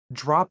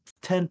 Drop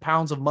 10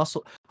 pounds of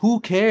muscle. Who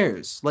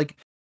cares? Like,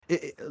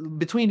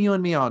 between you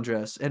and me,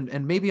 Andres,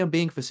 and maybe I'm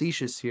being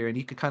facetious here, and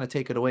you could kind of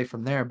take it away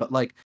from there, but,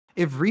 like,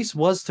 if Reese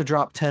was to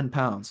drop 10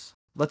 pounds,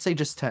 let's say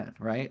just 10,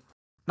 right?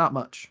 Not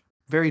much.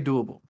 Very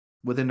doable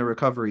within the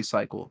recovery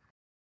cycle.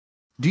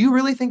 Do you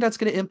really think that's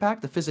going to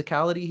impact the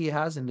physicality he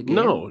has in the game?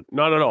 No,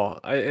 not at all.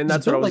 And He's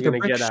that's what I built was like a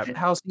going to brick get at. shit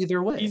house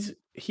either way.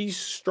 He's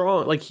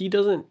strong. Like, he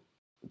doesn't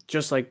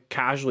just like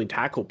casually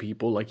tackle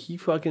people. Like, he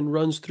fucking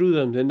runs through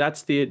them, and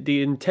that's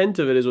the intent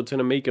of it is what's going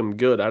to make him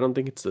good. I don't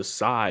think it's the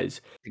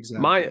size.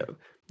 Exactly.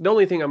 The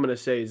only thing I'm going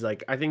to say is,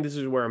 like, I think this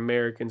is where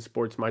American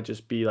sports might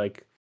just be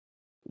like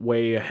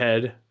way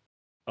ahead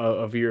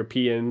of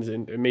Europeans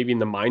and maybe in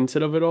the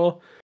mindset of it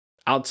all.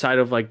 outside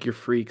of like your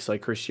freaks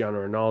like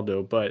Cristiano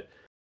Ronaldo, but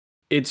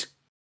it's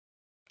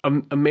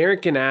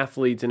American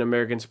athletes in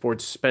American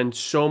sports spend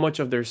so much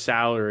of their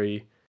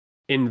salary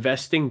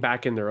investing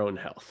back in their own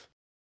health.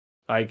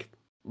 Like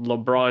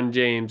LeBron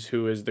James,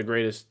 who is the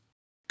greatest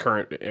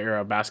current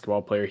era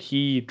basketball player,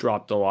 he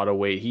dropped a lot of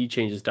weight. He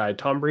changed his diet.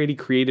 Tom Brady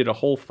created a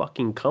whole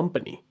fucking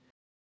company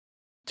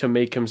to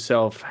make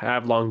himself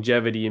have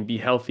longevity and be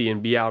healthy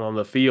and be out on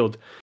the field.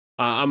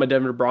 I'm a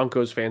Denver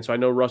Broncos fan, so I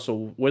know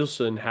Russell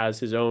Wilson has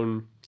his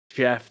own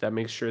chef that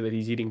makes sure that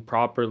he's eating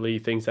properly,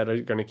 things that are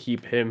going to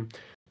keep him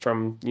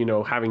from,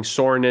 having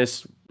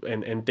soreness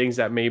and things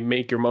that may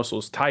make your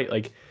muscles tight.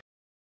 Like,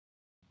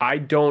 I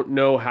don't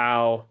know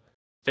how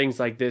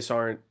things like this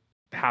aren't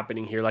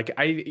happening here. Like,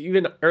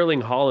 even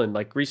Erling Haaland,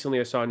 like recently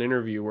I saw an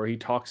interview where he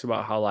talks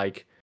about how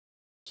like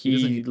He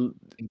doesn't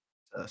he need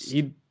test.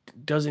 he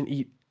doesn't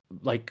eat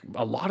like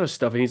a lot of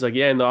stuff, and he's like,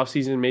 yeah, in the off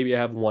season maybe I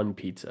have one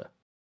pizza.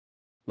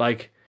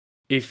 Like,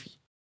 if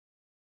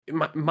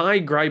my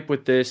gripe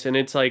with this, and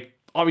it's like,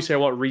 obviously I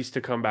want Reese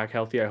to come back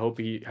healthy. I hope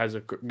he has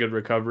a good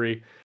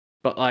recovery,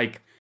 but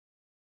like,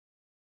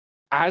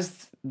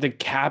 as the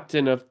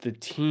captain of the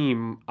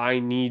team, I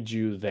need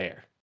you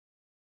there.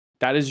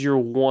 That is your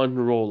one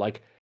role.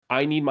 Like,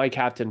 I need my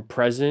captain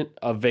present,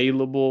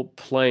 available,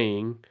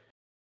 playing,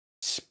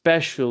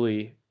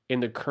 especially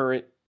in the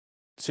current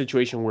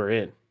situation we're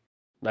in.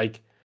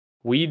 Like,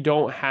 we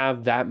don't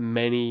have that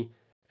many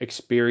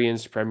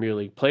experienced Premier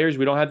League players.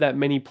 We don't have that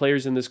many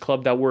players in this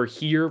club that were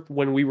here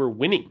when we were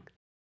winning.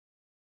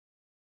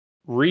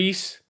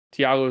 Reese,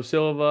 Thiago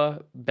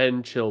Silva,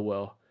 Ben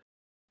Chilwell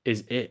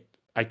is it.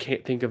 I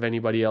can't think of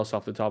anybody else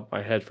off the top of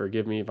my head.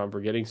 Forgive me if I'm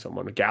forgetting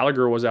someone.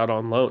 Gallagher was out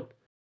on loan.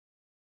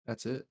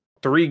 That's it.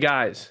 3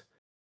 guys.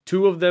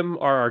 2 of them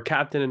are our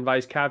captain and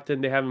vice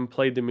captain. They haven't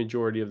played the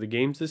majority of the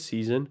games this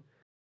season.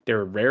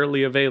 They're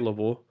rarely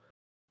available.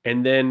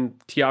 And then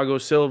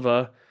Thiago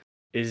Silva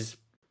is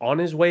on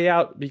his way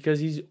out because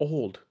he's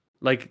old.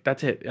 Like,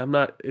 that's it.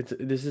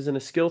 This isn't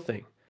a skill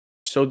thing.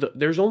 So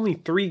there's only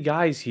 3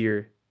 guys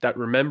here that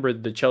remember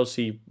the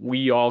Chelsea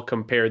we all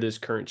compare this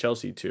current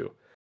Chelsea to.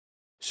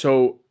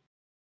 So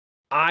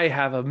I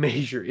have a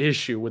major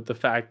issue with the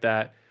fact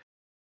that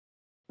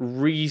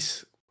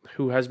Reese,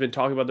 who has been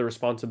talking about the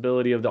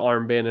responsibility of the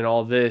armband and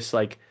all this,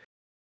 like,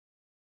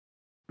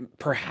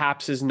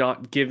 perhaps is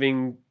not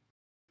giving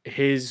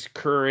his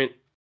current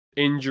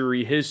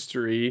injury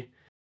history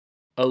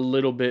a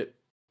little bit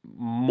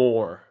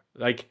more.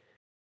 Like,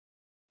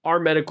 our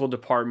medical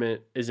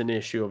department is an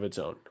issue of its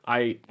own.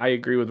 I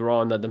agree with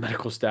Ron that the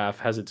medical staff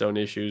has its own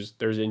issues.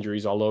 There's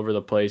injuries all over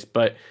the place.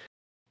 But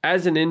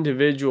as an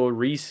individual,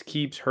 Reese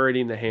keeps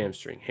hurting the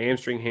hamstring.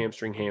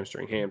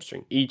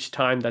 Hamstring. Each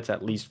time, that's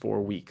at least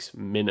 4 weeks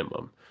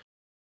minimum.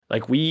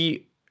 Like,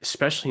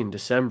 especially in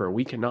December,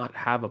 we cannot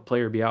have a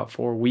player be out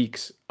 4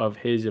 weeks of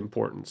his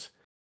importance.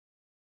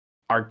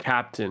 Our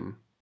captain,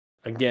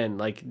 again,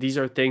 like, these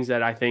are things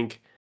that I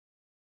think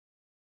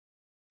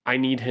I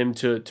need him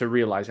to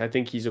realize. I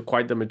think he's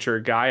quite the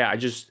mature guy.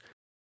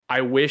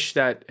 I wish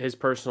that his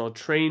personal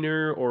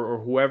trainer or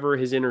whoever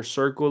his inner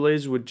circle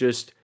is would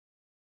just.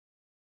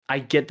 I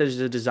get there's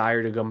a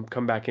desire to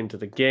come back into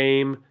the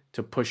game,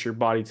 to push your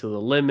body to the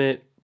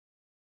limit,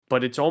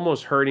 but it's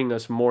almost hurting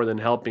us more than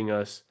helping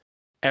us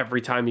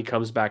every time he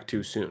comes back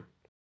too soon.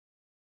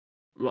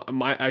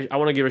 I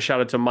want to give a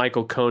shout out to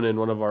Michael Conan,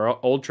 one of our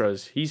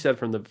ultras. He said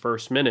from the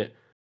first minute,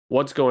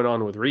 what's going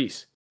on with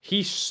Reese?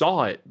 He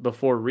saw it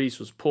before Reese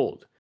was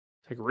pulled.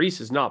 It's like,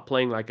 Reese is not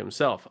playing like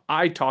himself.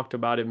 I talked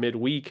about it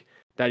midweek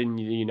that in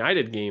the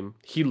United game,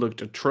 he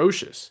looked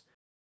atrocious.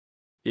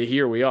 Yet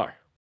here we are.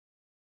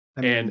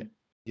 I And mean,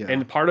 yeah.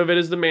 and part of it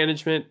is the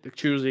management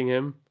choosing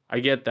him. I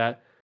get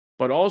that.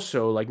 But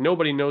also, like,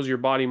 nobody knows your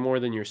body more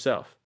than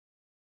yourself.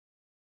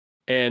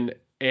 And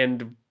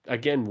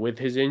again, with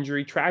his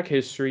injury track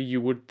history, you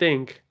would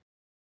think,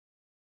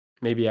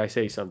 maybe I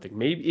say something.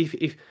 Maybe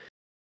if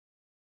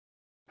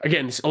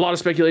again, it's a lot of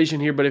speculation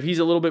here, but if he's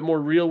a little bit more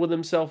real with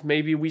himself,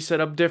 maybe we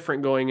set up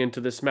different going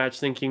into this match,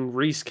 thinking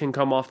Reese can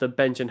come off the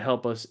bench and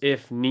help us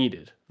if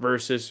needed,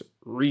 versus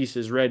Reese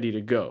is ready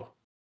to go.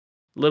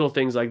 Little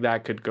things like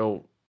that could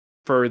go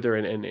further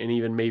and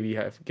even maybe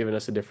have given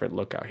us a different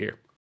look out here.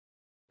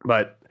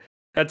 But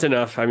that's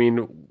enough. I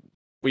mean,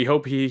 we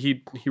hope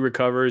he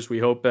recovers. We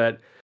hope that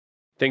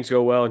things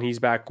go well and he's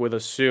back with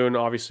us soon.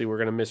 Obviously, we're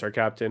going to miss our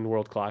captain,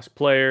 world-class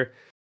player.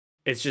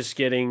 It's just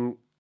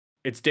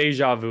it's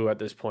deja vu at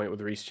this point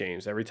with Reece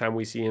James. Every time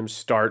we see him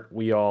start,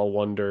 we all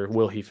wonder,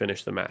 will he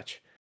finish the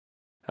match?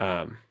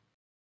 I'm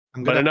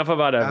But gonna enough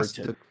about ask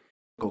Everton.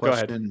 the Go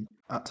ahead. question.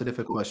 It's a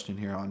difficult question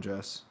here,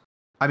 Andres.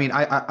 I mean,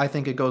 I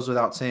think it goes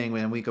without saying,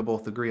 and we could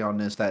both agree on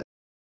this, that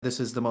this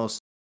is the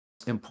most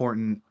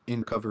important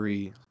in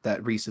recovery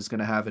that Reese is going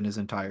to have in his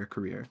entire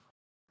career,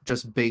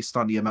 just based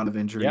on the amount of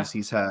injuries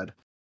he's had.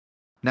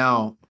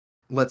 Now,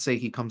 let's say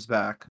he comes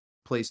back,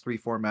 plays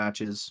 3-4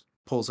 matches,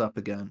 pulls up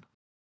again.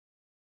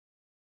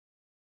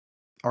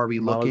 Are we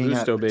looking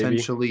at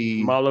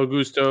potentially Malo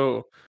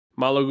Gusto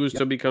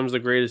becomes the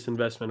greatest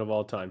investment of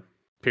all time.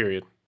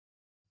 Period.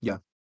 Yeah.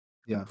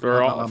 Yeah,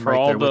 for I'm for right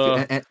all there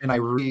with you,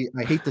 the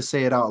I hate to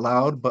say it out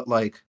loud, but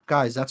like,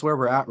 guys, that's where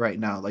we're at right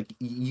now. Like,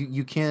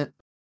 you can't.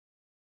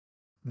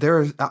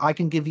 I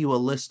can give you a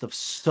list of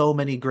so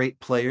many great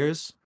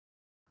players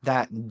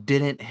that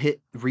didn't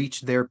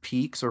reach their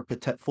peaks or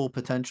full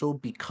potential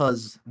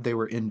because they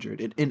were injured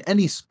in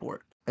any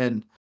sport.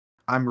 And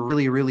I'm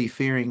really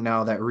fearing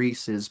now that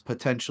Reese is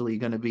potentially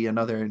going to be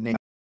another name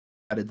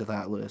added to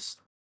that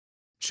list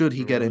should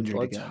he get injured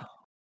let's again.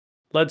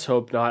 let's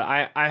hope not.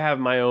 I have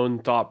my own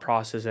thought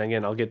process, and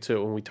again, I'll get to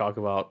it when we talk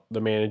about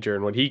the manager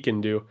and what he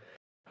can do,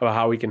 about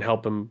how we can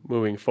help him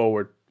moving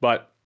forward.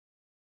 But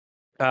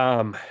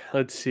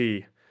let's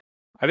see.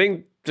 I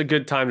think it's a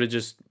good time to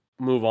just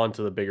move on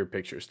to the bigger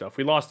picture stuff.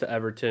 We lost to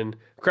Everton.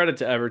 Credit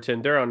to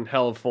Everton. They're on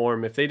hell of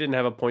form. If they didn't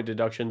have a point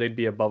deduction, they'd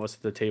be above us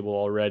at the table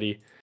already.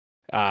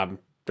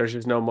 There's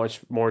just no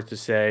much more to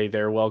say.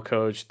 They're well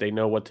coached. They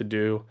know what to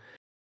do.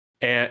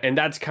 And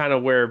that's kind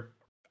of where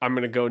I'm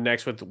going to go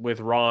next with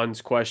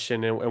Ron's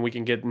question, and we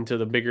can get into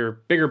the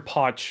bigger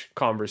Poch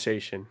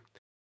conversation.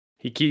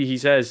 He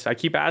says, I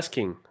keep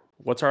asking,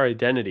 what's our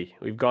identity?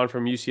 We've gone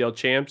from UCL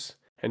champs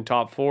and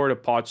top four to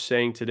Poch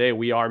saying today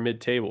we are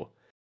mid-table.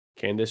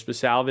 Can this be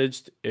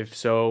salvaged? If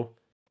so,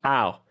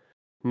 how?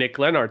 Nick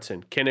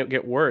Lennartson, can it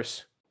get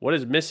worse? What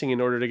is missing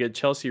in order to get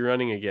Chelsea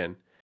running again?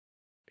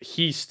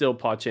 He's still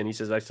Poch in. He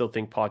says, I still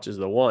think Poch is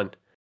the one.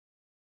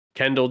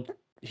 Kendall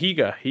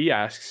Higa, he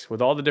asks,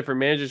 with all the different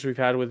managers we've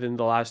had within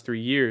the last 3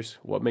 years,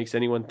 what makes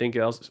anyone think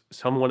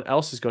someone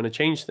else is going to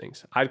change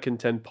things? I'd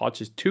contend Poch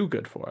is too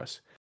good for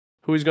us.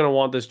 Who's going to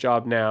want this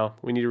job now?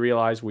 We need to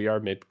realize we are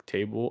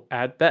mid-table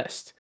at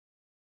best.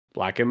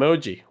 Black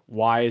emoji.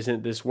 Why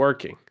isn't this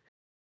working?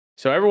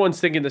 So everyone's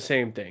thinking the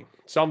same thing.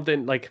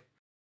 Something like,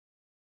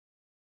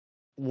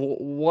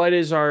 what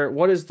is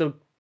the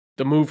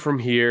move from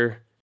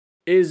here?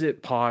 Is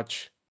it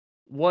Poch?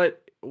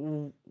 What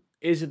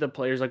is it? The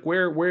players, like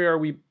where are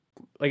we?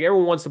 Like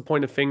everyone wants to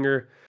point a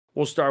finger.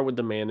 We'll start with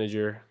the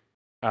manager,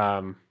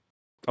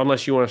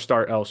 unless you want to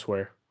start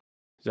elsewhere,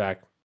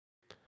 Zach.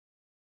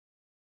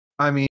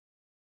 I mean,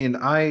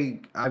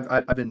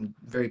 I've been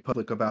very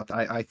public about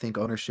that. I think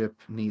ownership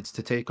needs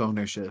to take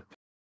ownership.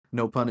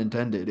 No pun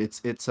intended.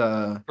 It's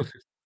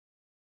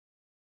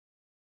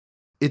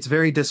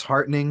very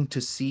disheartening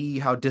to see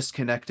how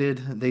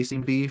disconnected they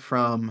seem to be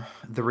from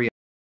the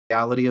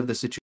reality of the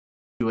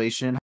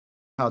situation,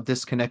 how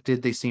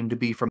disconnected they seem to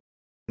be from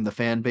the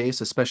fan base,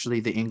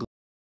 especially the English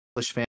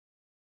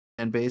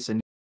fan base.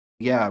 And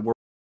yeah, we're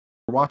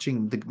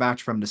watching the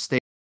match from the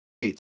States,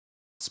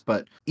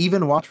 but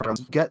even watching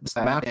get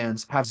the match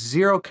fans have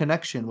zero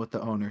connection with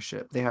the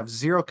ownership. They have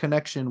zero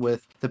connection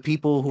with the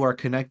people who are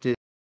connected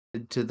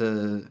to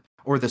the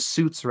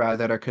suits rather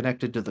that are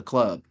connected to the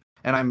club.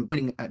 And I'm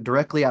putting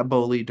directly at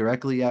Bowley,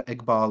 directly at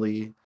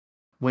Igbali,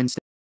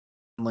 Winston,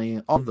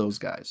 all of those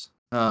guys.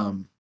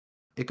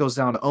 It goes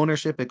down to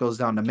ownership. It goes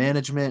down to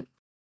management,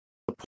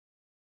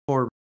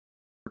 poor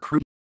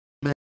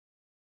recruitment,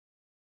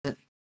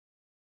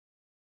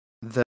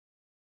 the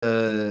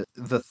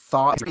the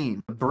thought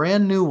dream, a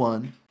brand new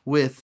one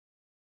with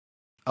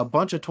a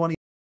bunch of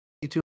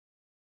 22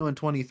 and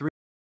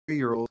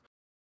 23-year-olds,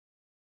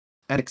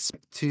 and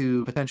expect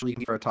to potentially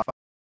be for a top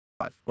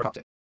 5 or top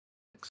 6,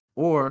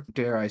 or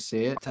dare I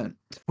say it, 10.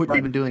 We're not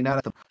even doing that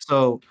at the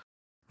so.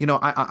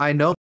 I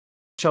know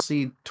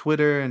Chelsea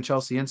Twitter and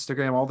Chelsea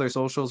Instagram, all their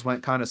socials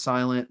went kind of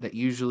silent. That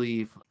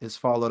usually is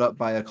followed up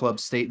by a club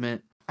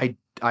statement.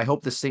 I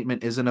hope the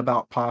statement isn't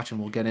about Poch, and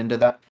we'll get into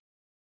that.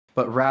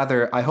 But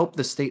rather, I hope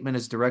the statement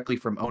is directly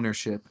from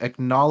ownership,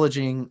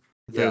 acknowledging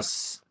Yeah.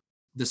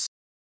 the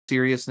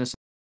seriousness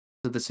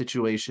of the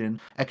situation,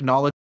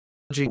 acknowledging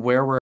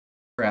where we're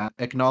at,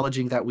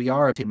 acknowledging that we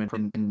are a team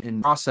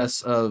in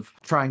process of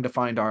trying to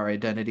find our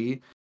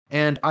identity.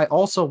 And I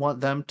also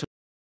want them to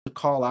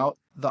call out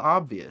the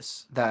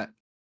obvious, that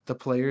the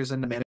players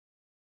and the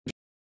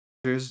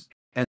managers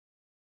and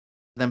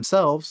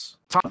themselves,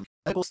 top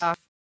medical staff,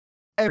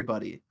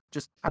 everybody,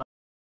 just up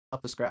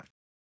the scratch.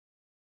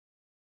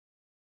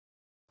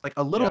 Like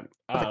a little Yeah.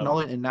 of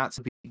acknowledgement in that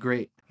would be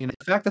great. The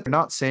fact that they're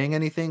not saying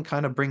anything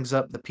kind of brings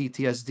up the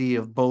PTSD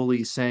of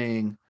Bowley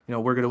saying,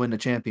 we're going to win the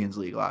Champions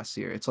League last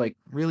year. It's like,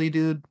 really,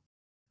 dude?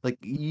 Like,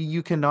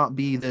 you cannot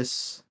be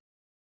this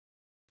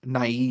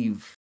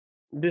naive.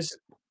 This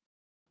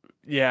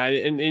Yeah,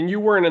 and you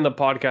weren't in the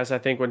podcast, I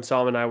think, when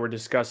Sam and I were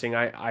discussing.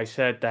 I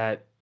said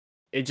that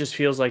it just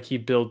feels like he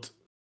built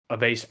a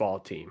baseball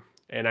team.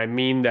 And I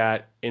mean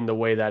that in the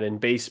way that in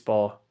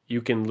baseball,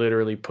 you can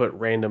literally put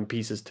random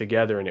pieces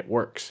together and it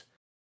works.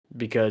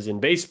 Because in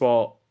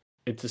baseball,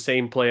 it's the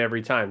same play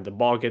every time. The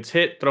ball gets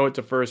hit, throw it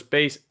to first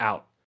base,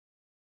 out.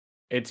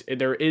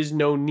 There is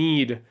no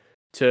need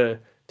to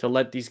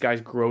let these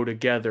guys grow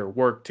together,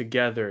 work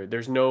together.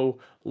 There's no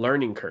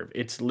learning curve.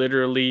 It's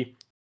literally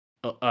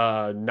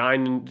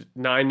nine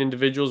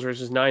individuals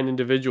versus nine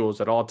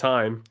individuals at all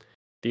time.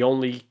 The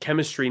only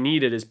chemistry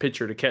needed is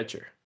pitcher to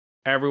catcher.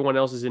 Everyone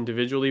else is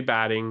individually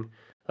batting,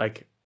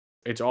 like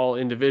it's all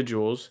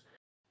individuals.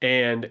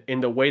 And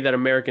in the way that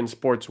American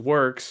sports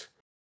works,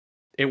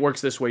 it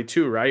works this way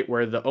too, right?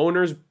 Where the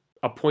owners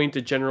appoint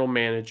a general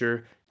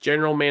manager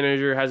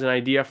has an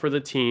idea for the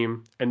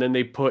team, and then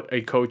they put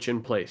a coach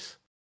in place.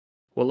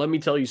 Well, let me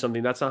tell you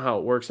something. That's not how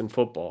it works in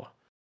football.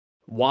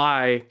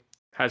 Why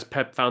has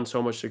Pep found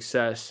so much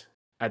success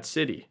at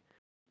City?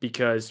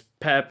 Because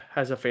Pep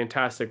has a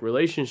fantastic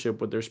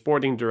relationship with their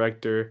sporting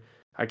director.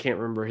 I can't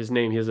remember his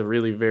name. He has a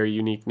really very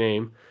unique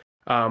name.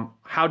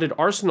 How did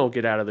Arsenal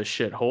get out of the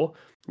shithole?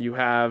 You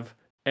have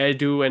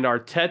Edu and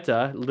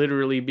Arteta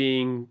literally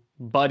being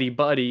buddy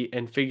buddy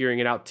and figuring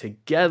it out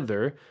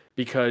together,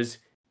 because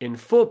in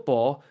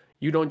football,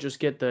 you don't just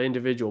get the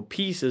individual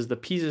pieces. The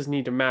pieces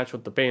need to match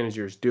what the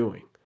manager is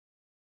doing.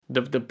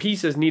 The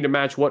pieces need to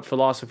match what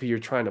philosophy you're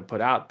trying to put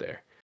out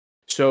there.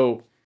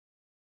 So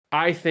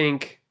I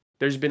think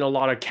there's been a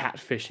lot of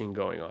catfishing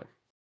going on.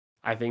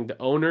 I think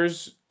the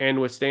owners, and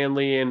with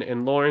Stanley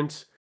and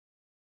Lawrence,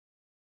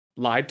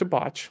 lied to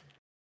Poch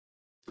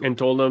and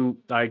told him,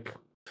 like,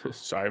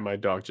 sorry, my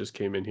dog just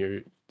came in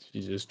here.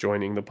 She's just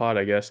joining the pod,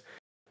 I guess.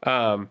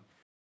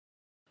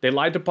 They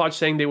lied to Poch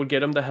saying they would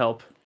get him the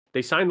help.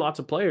 They signed lots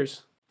of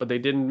players, but they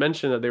didn't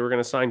mention that they were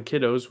going to sign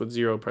kiddos with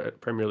zero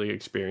Premier League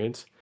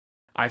experience.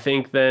 I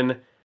think then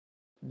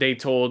they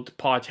told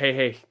Poch,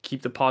 hey,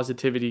 keep the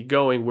positivity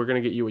going. We're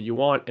going to get you what you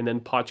want. And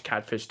then Poch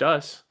catfished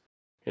us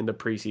in the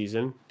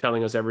preseason,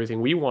 telling us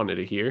everything we wanted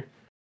to hear.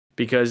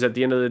 Because at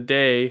the end of the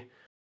day,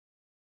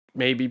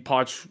 maybe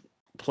Poch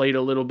played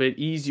a little bit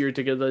easier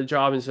to get the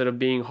job instead of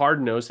being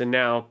hard-nosed. And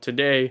now,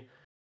 today,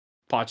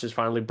 Poch is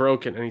finally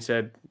broken. And he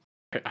said,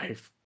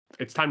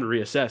 it's time to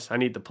reassess. I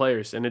need the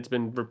players. And it's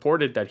been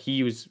reported that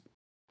he was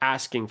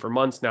asking for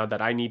months now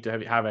that I need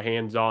to have a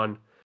hands-on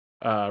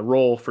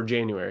role for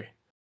January.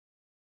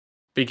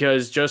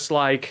 Because just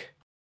like,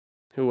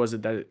 who was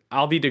it that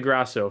Albie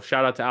DeGrasso,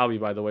 shout out to Albie,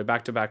 by the way,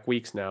 back-to-back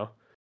weeks now.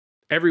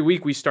 Every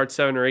week we start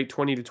 7 or 8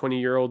 20 to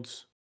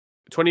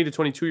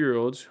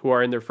 22-year-olds who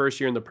are in their first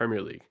year in the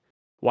Premier League.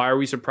 Why are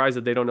we surprised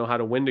that they don't know how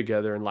to win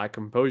together and lack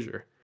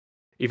composure?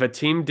 If a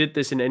team did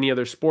this in any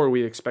other sport,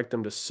 we expect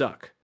them to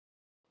suck.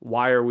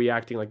 Why are we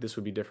acting like this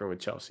would be different with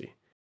Chelsea?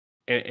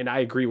 And I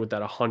agree with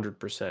that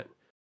 100%.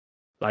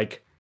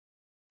 Like,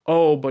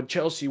 oh, but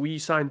Chelsea, we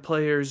signed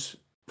players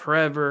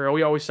forever.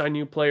 We always sign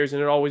new players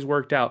and it always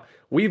worked out.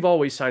 We've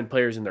always signed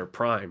players in their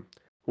prime.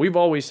 We've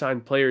always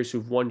signed players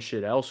who've won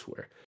shit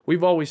elsewhere.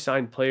 We've always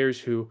signed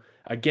players who,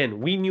 again,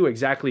 we knew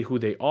exactly who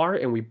they are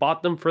and we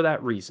bought them for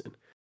that reason.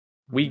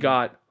 We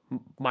got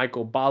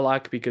Michael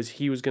Ballack because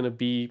he was going to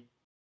be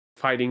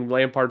fighting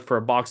Lampard for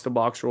a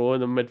box-to-box role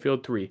in the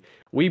midfield 3.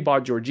 We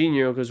bought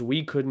Jorginho because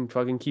we couldn't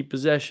fucking keep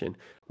possession.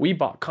 We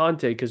bought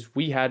Conte because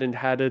we hadn't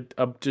had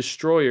a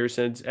destroyer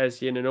since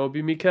Essien and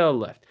Obi Mikel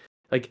left.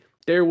 Like,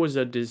 there was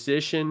a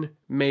decision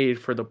made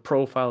for the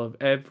profile of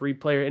every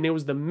player, and it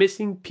was the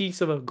missing piece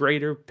of a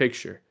greater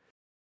picture.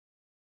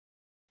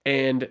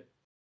 And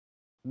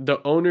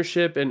the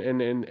ownership and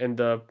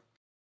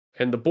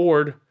the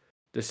board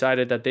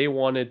decided that they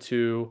wanted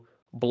to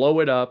blow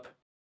it up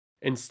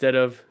instead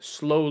of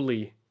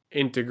slowly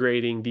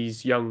integrating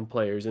these young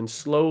players and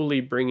slowly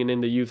bringing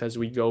in the youth as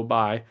we go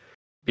by.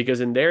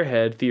 Because in their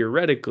head,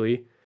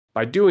 theoretically,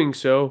 by doing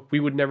so, we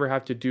would never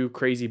have to do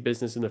crazy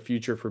business in the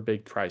future for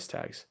big price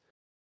tags.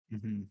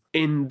 Mm-hmm.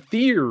 In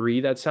theory,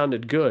 that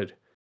sounded good.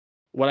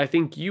 What I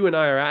think you and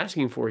I are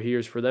asking for here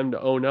is for them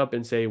to own up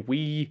and say,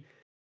 we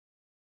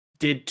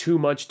did too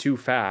much too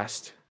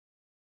fast,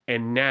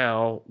 and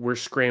now we're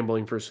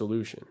scrambling for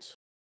solutions.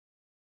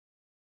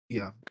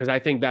 Yeah. Because I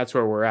think that's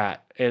where we're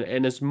at.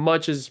 And as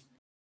much as,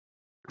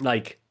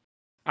 like,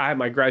 I have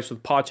my gripes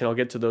with Poch, and I'll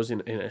get to those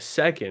in a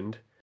second,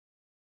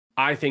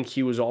 I think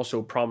he was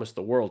also promised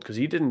the world because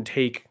he didn't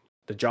take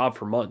the job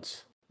for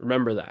months.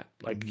 Remember that.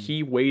 Like,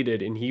 he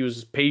waited and he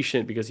was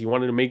patient because he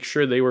wanted to make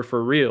sure they were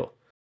for real.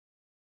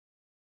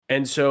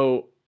 And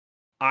so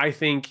I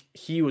think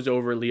he was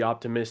overly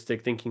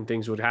optimistic, thinking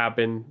things would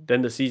happen.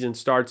 Then the season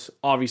starts.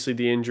 Obviously,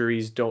 the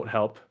injuries don't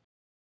help.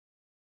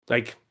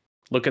 Like,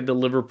 look at the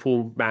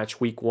Liverpool match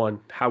week 1,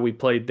 how we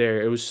played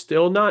there. It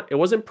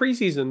wasn't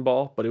preseason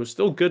ball, but it was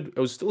still good. It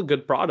was still a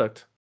good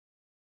product.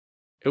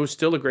 It was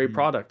still a great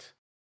product.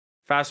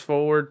 Fast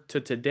forward to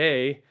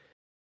today,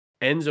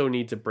 Enzo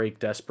needs a break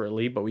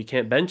desperately, but we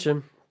can't bench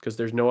him because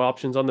there's no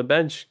options on the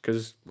bench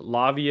because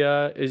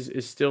Lavia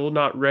is still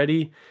not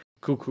ready.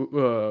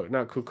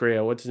 Not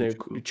Kukurea, what's his name?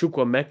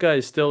 Chukwuemeka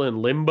is still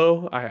in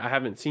limbo. I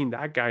haven't seen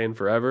that guy in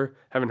forever.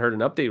 Haven't heard an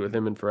update with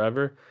him in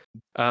forever.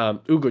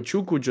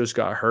 Ugochukwu just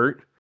got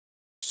hurt.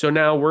 So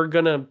now we're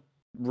going to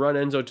run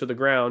Enzo to the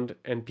ground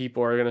and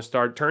people are going to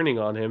start turning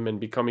on him and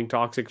becoming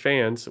toxic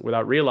fans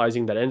without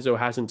realizing that Enzo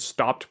hasn't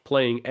stopped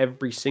playing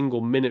every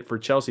single minute for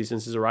Chelsea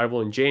since his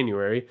arrival in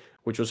January,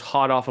 which was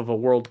hot off of a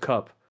World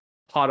Cup,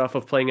 hot off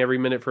of playing every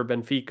minute for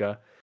Benfica,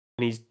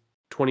 and he's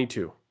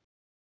 22.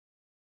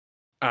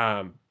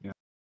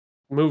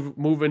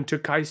 Moving to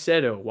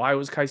Caicedo. Why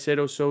was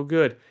Caicedo so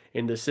good?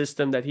 In the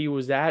system that he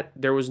was at,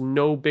 there was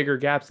no bigger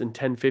gaps than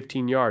 10,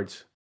 15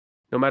 yards.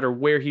 No matter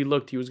where he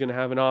looked, he was going to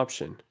have an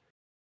option.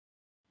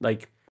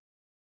 Like,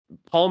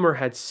 Palmer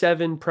had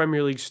 7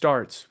 Premier League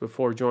starts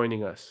before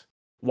joining us.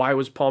 Why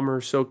was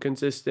Palmer so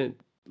consistent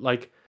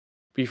like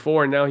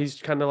before? And now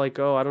he's kind of like,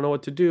 oh, I don't know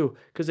what to do.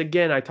 Because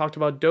again, I talked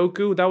about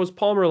Doku. That was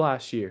Palmer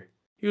last year.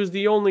 He was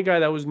the only guy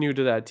that was new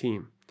to that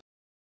team.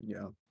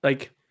 Yeah.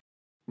 Like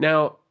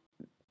now,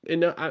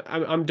 and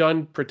I'm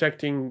done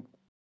protecting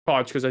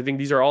Poch because I think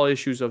these are all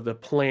issues of the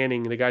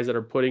planning, the guys that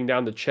are putting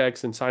down the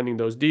checks and signing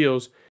those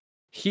deals.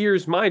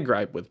 Here's my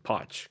gripe with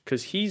Poch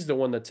because he's the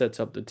one that sets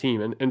up the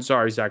team. And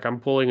sorry, Zach, I'm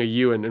pulling a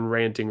you and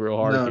ranting real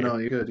hard No, here. no,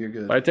 you're good. You're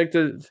good. But I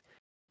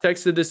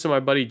texted this to my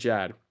buddy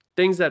Jad.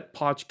 Things that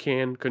Poch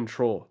can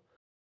control.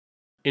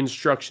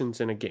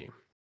 Instructions in a game.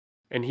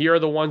 And here are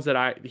the ones that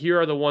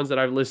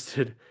I've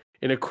listed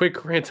in a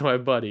quick rant to my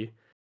buddy.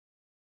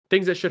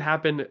 Things that should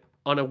happen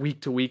on a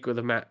week to week with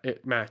a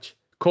match.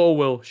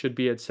 Colwill should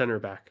be at center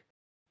back.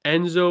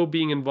 Enzo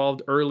being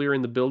involved earlier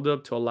in the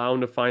build-up to allow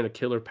him to find a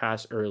killer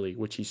pass early,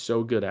 which he's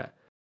so good at.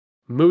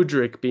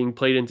 Mudryk being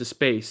played into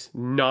space,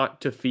 not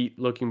to feet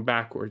looking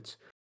backwards.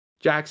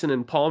 Jackson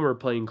and Palmer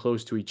playing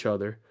close to each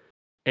other.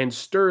 And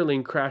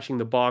Sterling crashing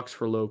the box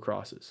for low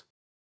crosses.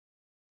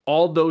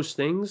 All those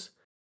things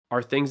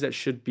are things that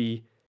should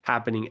be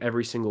happening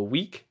every single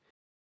week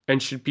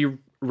and should be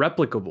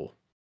replicable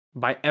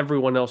by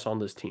everyone else on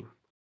this team.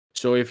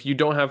 So if you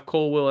don't have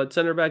Colwill at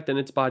center back, then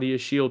it's Badia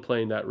Shield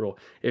playing that role.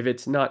 If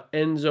it's not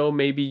Enzo,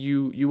 maybe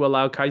you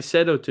allow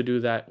Caicedo to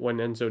do that when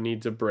Enzo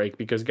needs a break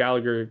because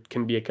Gallagher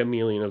can be a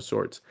chameleon of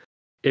sorts.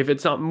 If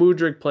it's not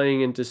Mudryk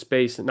playing into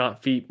space and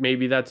not feet,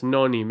 maybe that's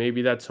Noni,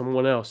 maybe that's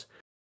someone else.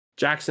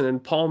 Jackson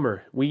and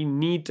Palmer, we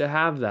need to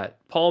have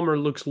that. Palmer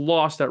looks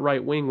lost at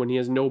right wing when he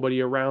has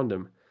nobody around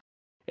him.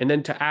 And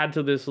then to add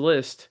to this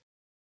list,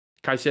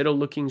 Caicedo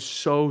looking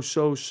so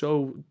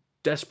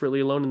desperately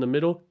alone in the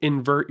middle,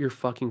 invert your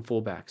fucking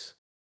fullbacks.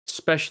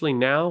 Especially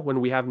now when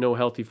we have no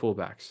healthy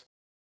fullbacks.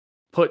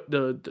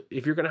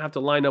 If you're going to have to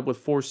line up with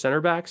 4 center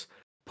backs,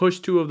 push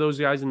 2 of those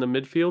guys in the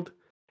midfield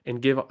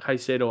and give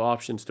Caicedo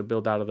options to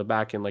build out of the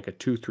back in like a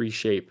 2-3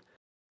 shape.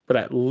 But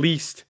at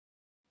least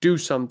do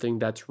something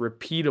that's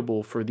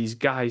repeatable for these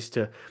guys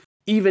to,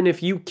 even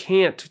if you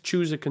can't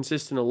choose a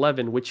consistent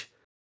 11, which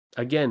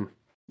again,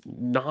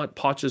 not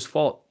Poch's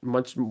fault,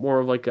 much more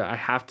of like I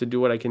have to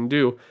do what I can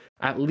do.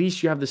 At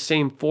least you have the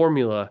same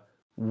formula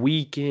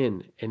week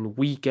in and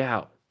week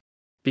out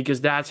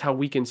because that's how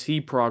we can see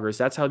progress.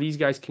 That's how these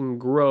guys can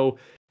grow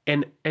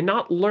and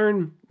not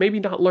learn, maybe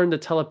not learn the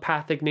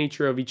telepathic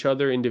nature of each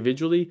other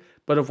individually,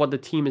 but of what the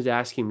team is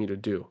asking me to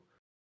do.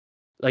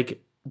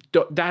 Like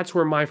that's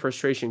where my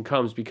frustration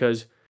comes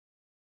because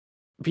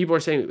people are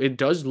saying it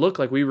does look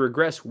like we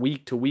regress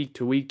week to week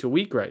to week to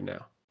week right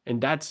now. And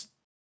that's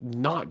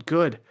not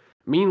good.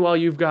 Meanwhile,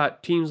 you've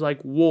got teams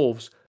like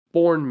Wolves,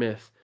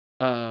 Bournemouth,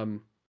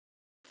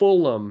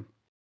 Fulham,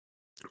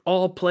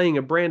 all playing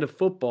a brand of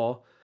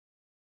football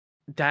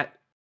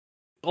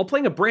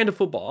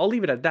I'll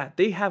leave it at that.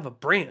 They have a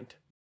brand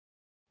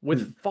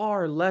with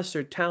far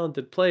lesser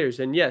talented players.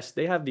 And yes,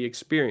 they have the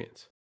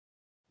experience.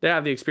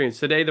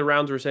 Today, the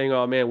rounds were saying,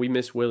 oh man, we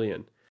miss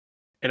Willian.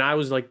 And I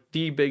was like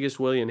the biggest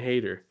Willian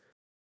hater.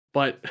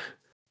 But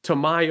to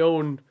my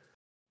own,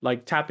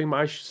 like tapping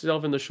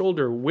myself in the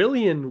shoulder,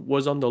 Willian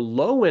was on the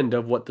low end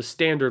of what the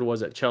standard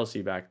was at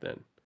Chelsea back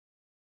then.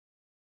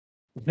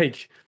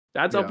 Like,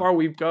 that's how far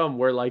we've come.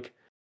 Where like,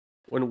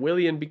 when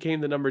Willian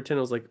became the number 10, I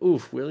was like,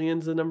 oof,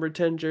 Willian's the number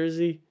 10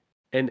 jersey.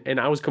 And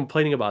I was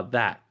complaining about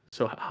that.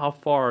 So how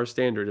far our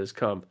standard has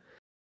come.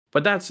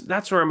 But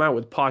that's where I'm at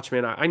with Poch,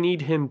 man. I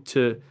need him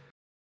to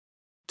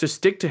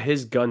stick to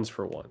his guns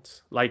for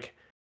once. Like,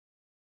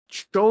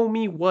 show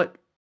me what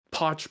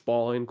Poch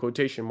ball in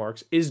quotation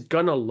marks is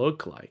gonna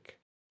look like.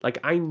 Like,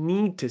 I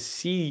need to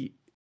see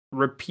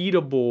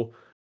repeatable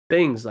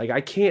things. Like,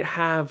 I can't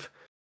have,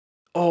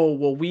 oh,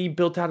 well, we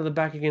built out of the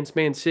back against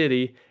Man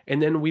City,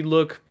 and then we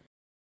look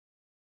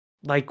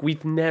like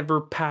we've never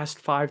passed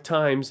 5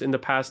 times in the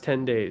past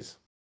 10 days.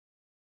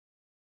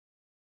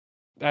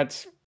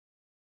 That's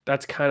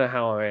kind of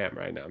how I am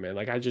right now, man.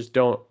 Like, I just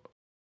don't.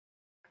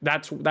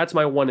 That's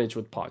my one inch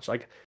with Poch.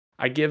 Like,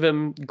 I give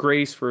him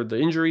grace for the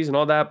injuries and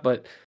all that,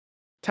 but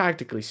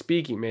tactically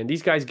speaking, man,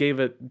 these guys gave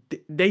it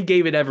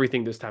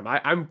everything this time.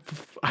 I'm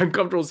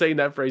comfortable saying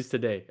that phrase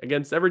today.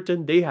 Against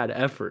Everton, they had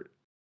effort.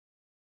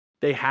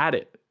 They had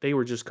it. They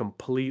were just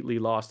completely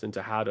lost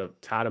into how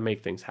to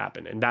make things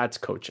happen, and that's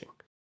coaching.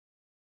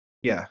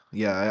 Yeah,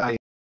 I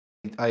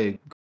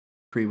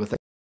agree with that.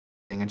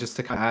 And just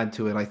to kind of add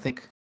to it, I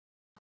think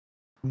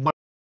one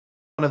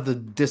of the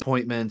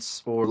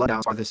disappointments or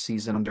letdowns for this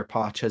season under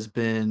Poch has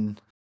been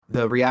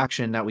the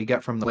reaction that we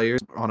get from the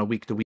players on a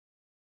week-to-week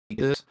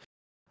basis.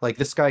 Like,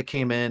 this guy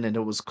came in and it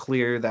was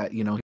clear that,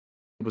 he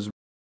was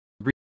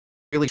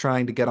really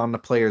trying to get on the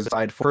players'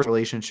 side for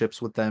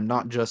relationships with them,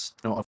 not just,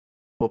 a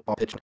football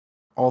pitch.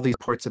 All these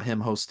reports of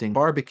him hosting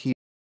barbecues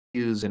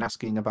and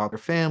asking about their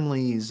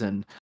families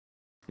and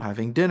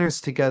having dinners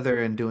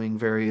together and doing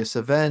various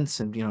events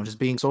and, just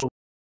being social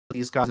with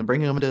these guys and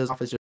bringing them into his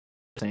office, just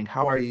saying,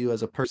 how are you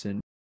as a person?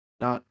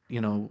 Not,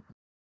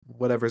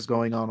 whatever's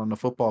going on the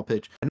football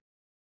pitch. And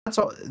that's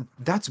all.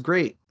 That's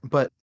great.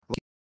 But like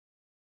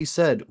you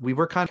said, we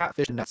were kind of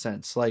catfish in that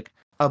sense. Like,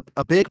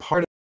 a big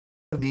part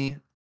of me,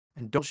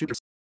 and don't shoot me for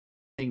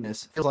saying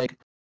this, feels like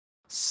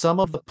some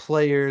of the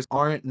players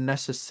aren't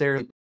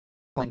necessarily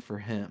playing for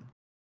him.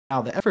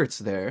 Now the effort's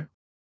there,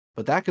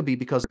 but that could be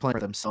because they're playing for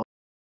themselves.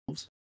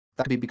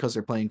 That could be because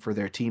they're playing for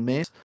their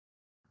teammates.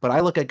 But I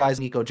look at guys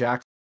Nico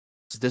Jackson's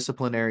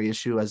disciplinary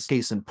issue as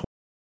case in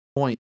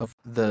point of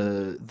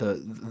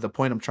the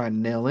point I'm trying to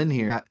nail in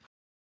here.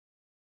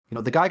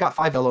 The guy got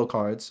 5 yellow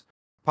cards.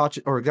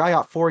 The guy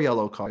got 4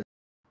 yellow cards.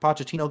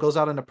 Pochettino goes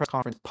out in a press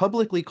conference,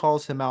 publicly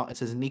calls him out and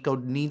says Nico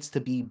needs to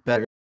be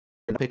better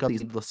and pick up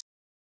these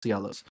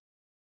yellows.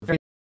 Very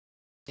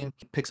he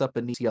picks up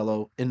a needless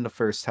yellow in the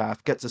first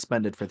half, gets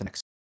suspended for the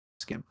next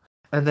game.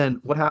 And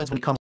then what happens when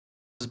he comes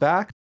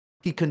back?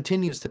 He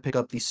continues to pick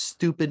up these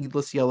stupid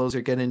needless yellows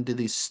or get into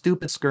these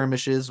stupid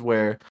skirmishes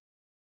where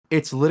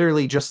it's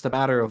literally just a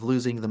matter of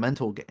losing the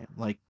mental game.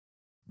 Like,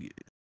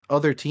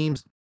 other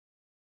teams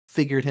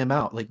figured him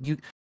out. Like,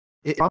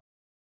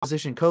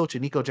 position coach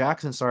and Nico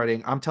Jackson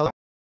starting, I'm telling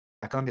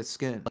you, back on his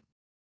skin. Like,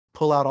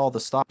 pull out all the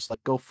stops.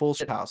 Like, go full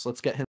shit house.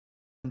 Let's get him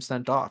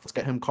sent off. Let's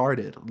get him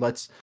carded.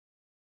 Let's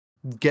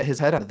get his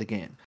head out of the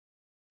game.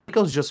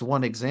 Nico's just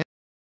one example.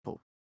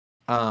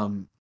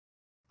 I'm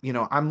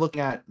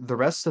looking at the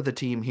rest of the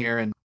team here,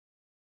 and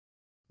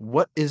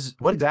what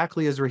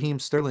exactly is Raheem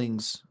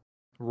Sterling's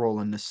role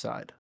in this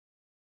side?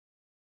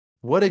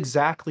 What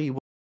exactly was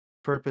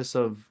the purpose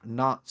of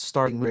not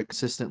starting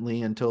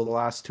consistently until the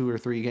last 2 or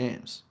 3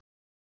 games?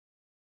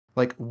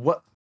 Like,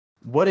 what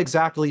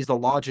exactly is the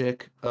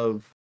logic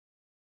of,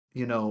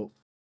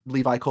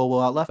 Levi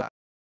Colwell out left back?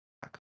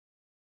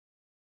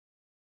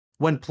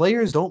 When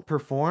players don't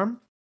perform,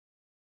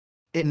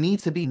 it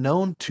needs to be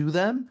known to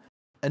them,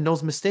 and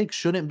those mistakes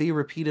shouldn't be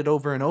repeated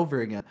over and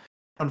over again.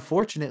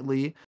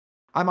 Unfortunately,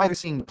 I'm either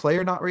seeing the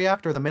player not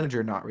react or the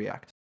manager not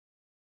react.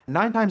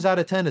 9 times out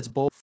of 10, it's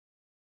both.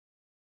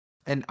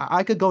 And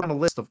I could go on a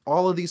list of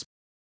all of these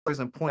players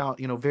and point out,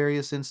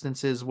 various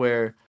instances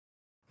where,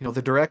 the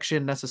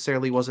direction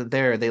necessarily wasn't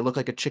there. They look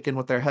like a chicken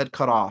with their head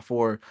cut off,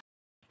 or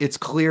it's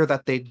clear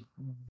that they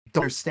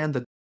don't understand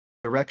the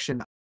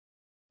direction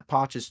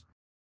Poch is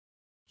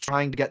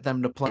trying to get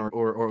them to play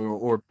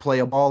or play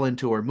a ball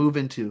into or move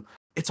into.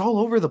 It's all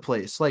over the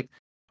place. Like,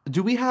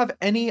 do we have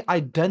any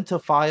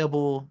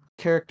identifiable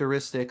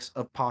characteristics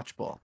of Poch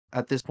ball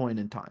at this point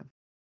in time?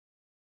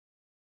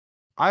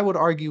 I would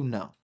argue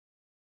no.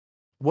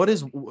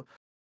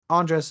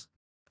 Andres,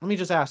 let me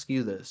just ask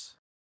you this.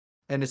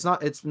 And it's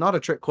not a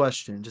trick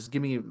question. Just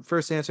give me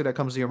first answer that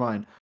comes to your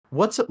mind.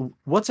 What's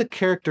a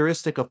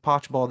characteristic of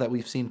Poch ball that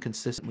we've seen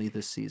consistently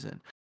this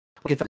season?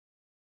 Like,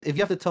 if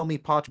you have to tell me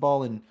Poch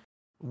ball in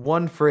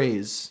one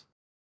phrase,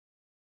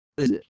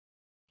 what is it?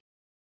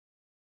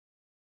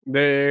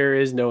 There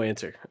is no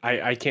answer.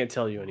 I can't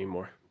tell you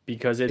anymore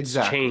because it's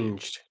Exactly.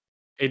 changed.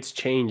 It's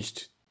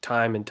changed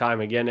time and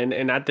time again.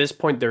 And at this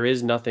point, there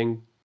is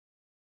nothing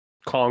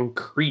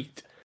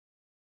concrete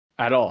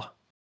at all.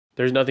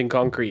 There's nothing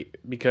concrete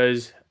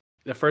because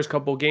the first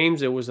couple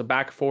games, it was a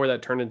back 4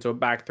 that turned into a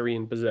back 3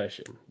 in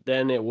possession.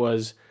 Then it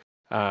was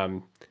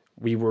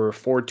we were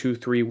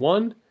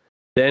 4-2-3-1.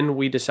 Then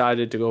we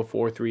decided to go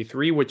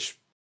 4-3-3, which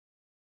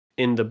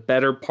in the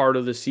better part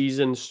of the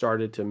season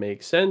started to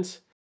make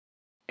sense.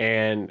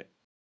 And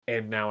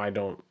now I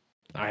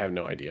have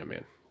no idea,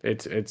 man.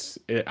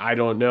 I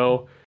don't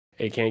know.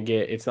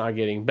 It's not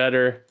getting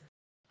better.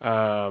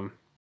 And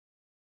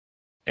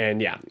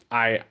yeah,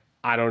 I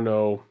don't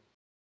know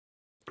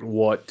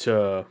what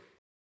to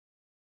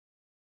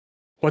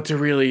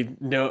really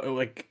know,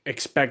 like,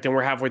 expect. And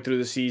we're halfway through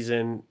the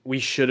season. We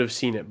should have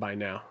seen it by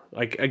now.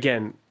 Like,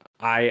 again,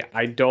 I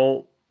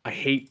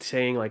hate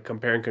saying, like,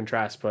 compare and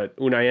contrast, but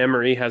Unai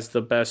Emery has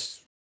the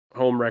best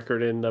home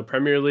record in the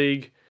Premier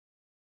League.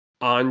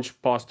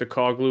 Ange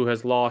Postecoglou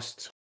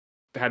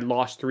had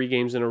lost 3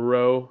 games in a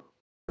row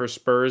for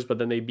Spurs, but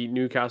then they beat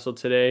Newcastle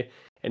today,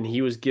 and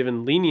he was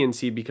given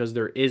leniency because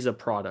there is a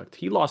product.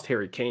 He lost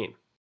Harry Kane.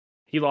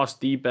 He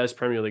lost the best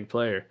Premier League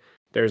player.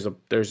 There's a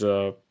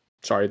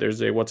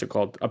what's it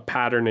called? A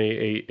pattern,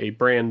 a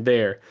brand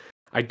there.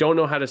 I don't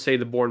know how to say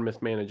the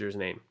Bournemouth manager's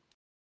name,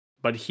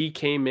 but he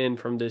came in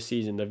from this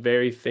season, the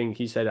very thing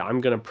he said, I'm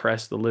going to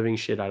press the living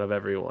shit out of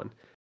everyone.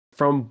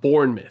 From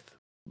Bournemouth.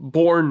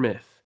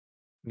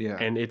 Yeah.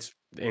 And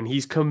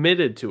he's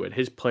committed to it.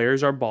 His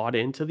players are bought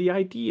into the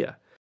idea.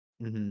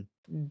 Mm-hmm.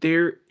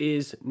 There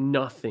is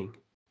nothing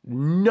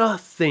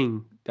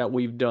that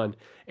we've done.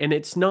 And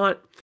it's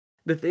not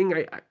the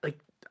thing.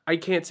 I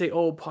can't say,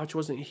 oh, Poch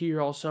wasn't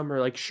here all summer.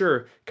 Like,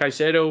 sure,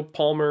 Caicedo,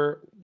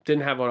 Palmer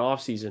didn't have an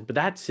off season, but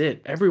that's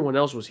it. Everyone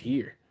else was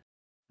here.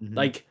 Mm-hmm.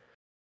 Like,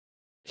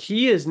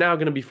 he is now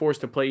going to be forced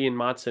to play Ian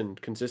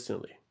Maatsen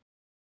consistently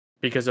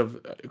because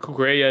of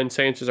Cucurella and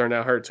Sanchez are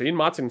now hurt. So Ian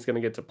Maatsen's going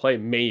to get to play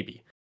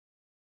maybe.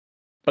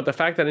 But the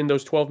fact that in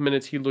those 12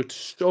 minutes he looked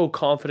so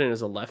confident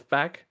as a left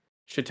back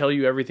should tell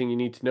you everything you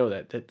need to know,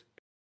 that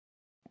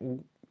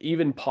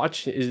even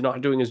Poch is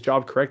not doing his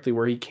job correctly,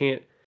 where he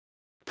can't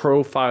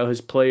profile his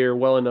player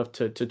well enough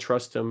to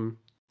trust him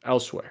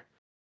elsewhere.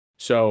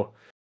 So,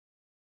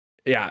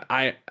 yeah,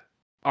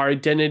 our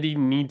identity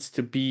needs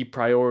to be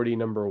priority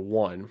number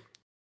one.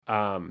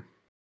 But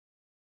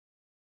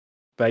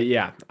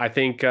yeah, I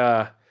think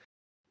now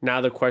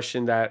the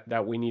question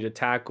that we need to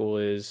tackle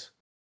is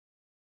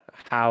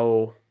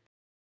how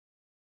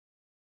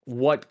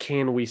what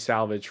can we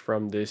salvage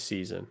from this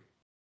season?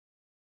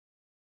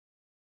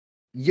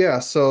 Yeah,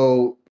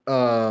 so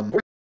we're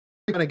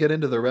gonna get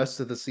into the rest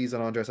of the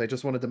season, Andres. I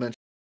just wanted to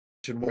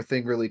mention one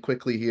thing really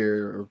quickly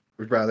here,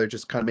 or rather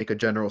just kind of make a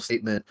general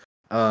statement.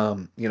 A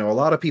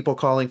lot of people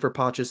calling for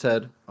Poch's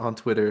head on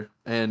Twitter,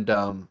 and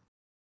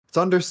it's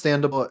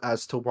understandable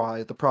as to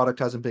why the product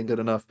hasn't been good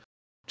enough.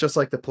 Just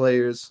like the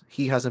players,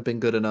 he hasn't been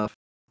good enough.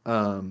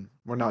 Or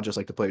not just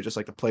like the players, just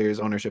like the players,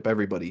 ownership,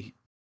 everybody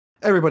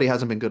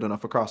hasn't been good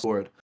enough across the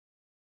board.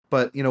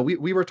 But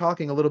we were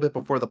talking a little bit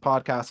before the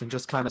podcast and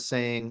just kind of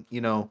saying,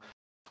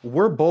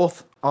 we're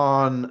both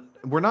on.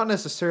 We're not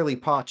necessarily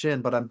Poch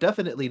in, but I'm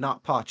definitely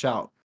not Poch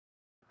out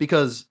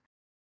because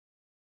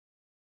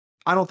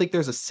I don't think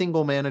there's a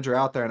single manager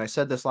out there, and I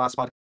said this last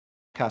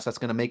podcast, that's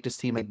going to make this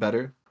team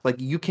better. Like,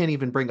 you can't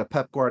even bring a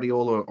Pep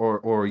Guardiola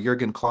or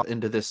Jurgen Klopp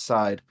into this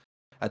side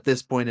at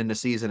this point in the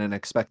season and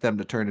expect them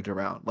to turn it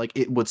around. Like,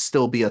 it would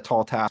still be a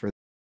tall task for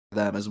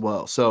them as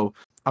well. So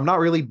I'm not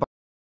really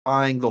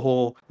buying the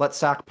whole let's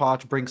sack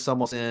Poch, bring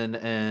someone in,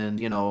 and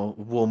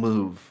we'll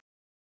move.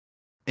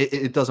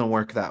 It doesn't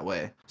work that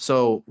way.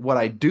 So what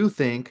I do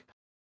think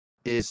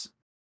is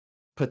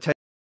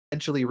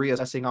potentially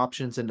reassessing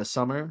options in the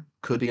summer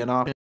could be an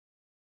option.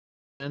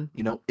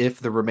 If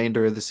the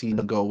remainder of the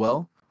season go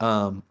well.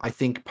 I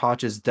think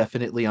Poch is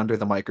definitely under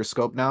the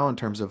microscope now in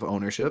terms of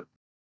ownership.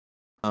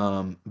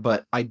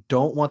 But I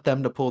don't want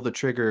them to pull the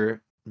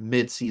trigger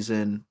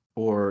mid-season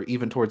or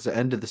even towards the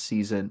end of the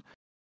season.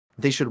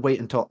 They should wait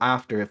until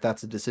after if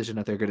that's a decision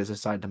that they're going to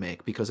decide to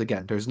make. Because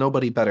again, there's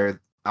nobody better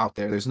out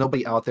there. There's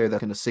nobody out there that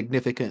can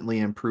significantly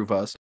improve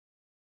us.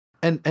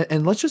 And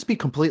let's just be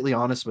completely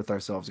honest with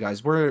ourselves,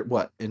 guys. We're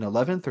what, in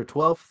 11th or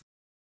 12th,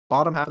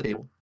 bottom half of the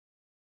table.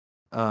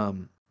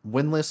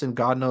 Winless and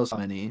God knows how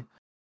many.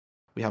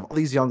 We have all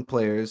these young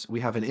players. We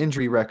have an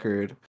injury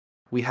record.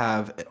 We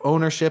have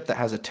ownership that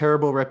has a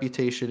terrible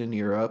reputation in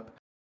Europe.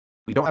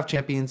 We don't have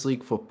Champions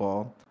League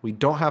football. We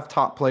don't have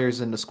top players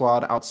in the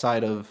squad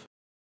outside of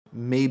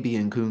maybe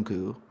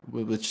Nkunku,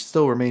 which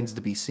still remains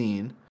to be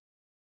seen.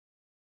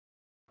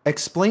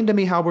 Explain to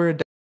me how we're a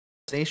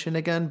destination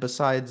again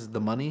besides the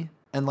money.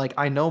 And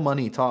I know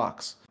money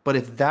talks, but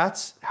if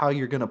that's how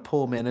you're going to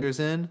pull managers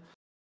in,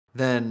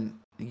 then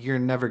you're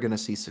never going to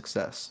see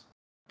success.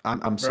 I'm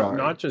Bro, sorry.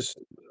 not just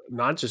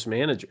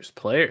managers,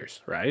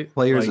 players, right?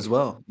 Players as Like,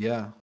 well.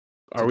 Yeah.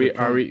 It's are a we good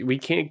are point.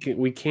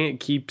 we can't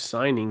keep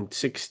signing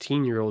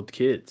 16-year-old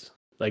kids.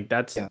 Like,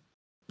 that's Yeah.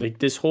 like,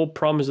 this whole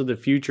promise of the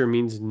future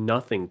means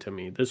nothing to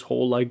me. This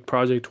whole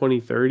Project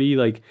 2030,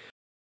 like,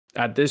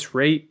 at this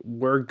rate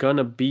we're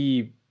gonna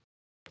be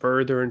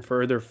further and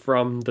further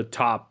from the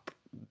top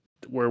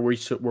where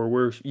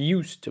we're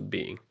used to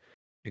being. So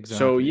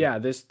Exactly. yeah,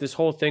 this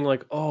whole thing, I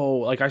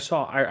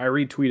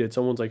retweeted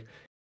someone's like,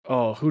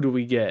 oh, who do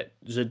we get?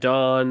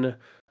 Zidane,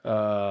 it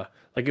was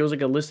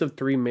like a list of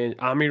three men,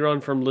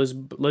 Amiron from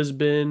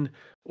Lisbon,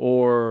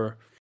 or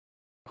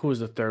who was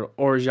the third,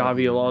 or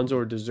Xavi Alonso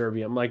or De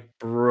Zerbi. I'm like,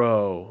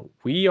 bro,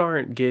 we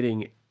aren't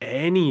getting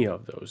any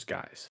of those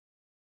guys.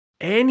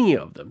 Any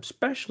of them,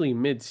 especially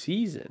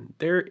mid-season.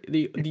 They're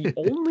the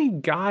only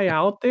guy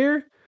out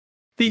there.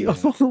 The Yeah.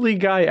 only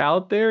guy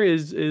out there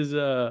is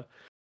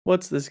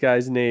what's this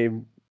guy's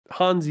name?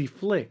 Hansi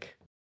Flick.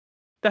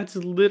 That's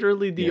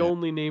literally the Yeah.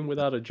 only name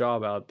without a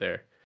job out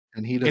there.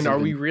 And he And doesn't are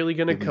we even really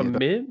gonna give me a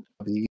commit?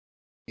 W.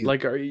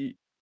 Like, are you?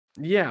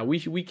 Yeah,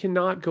 we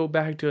cannot go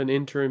back to an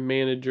interim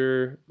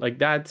manager. Like,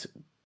 that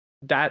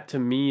to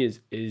me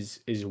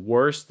is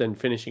worse than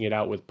finishing it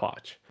out with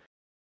Poch.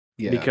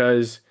 Yeah.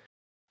 Because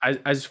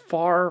as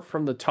far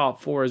from the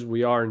top four as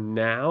we are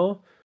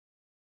now,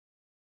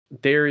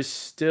 there is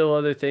still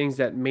other things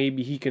that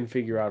maybe he can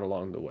figure out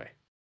along the way.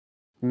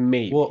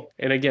 Maybe. Well,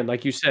 And again,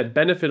 like you said,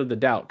 benefit of the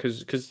doubt,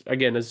 because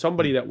again, as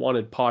somebody mm, that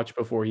wanted Poch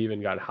before he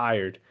even got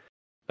hired,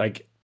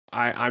 like,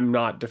 I'm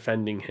not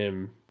defending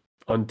him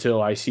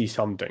until I see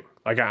something.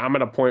 Like, I'm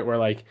at a point where,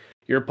 like,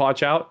 you're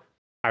Poch out,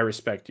 I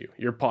respect you.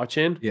 You're Poch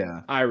in,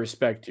 yeah. I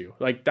respect you.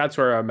 Like, that's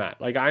where I'm at.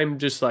 Like, I'm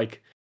just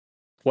like,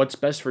 what's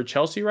best for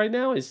Chelsea right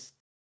now is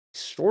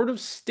sort of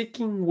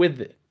sticking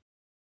with it.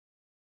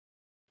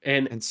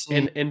 And And and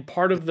see and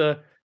part of the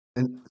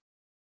and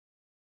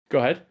go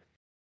ahead.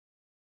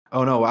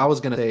 oh no, I was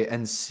gonna say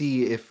and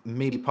see if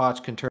maybe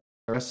Poch can turn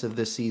the rest of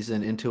this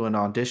season into an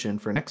audition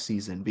for next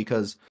season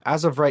because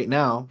as of right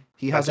now,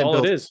 That's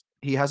all it is.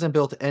 he hasn't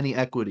built any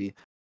equity.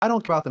 I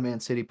don't care about the Man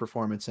City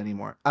performance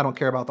anymore. I don't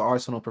care about the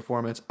Arsenal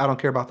performance. I don't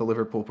care about the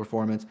Liverpool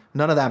performance.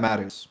 None of that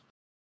matters.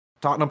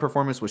 Tottenham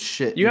performance was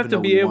shit, You have even to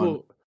though we be won.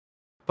 able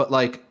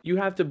But you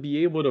have to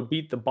be able to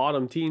beat the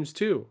bottom teams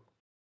too.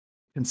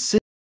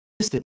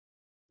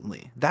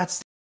 consistently,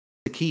 that's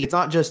the key. It's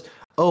not just,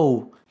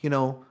 oh, we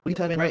beat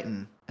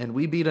Brighton and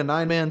we beat a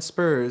 9-man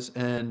Spurs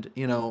and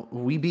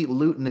we beat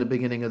Luton at the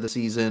beginning of the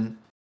season.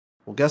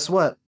 Well, guess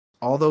what?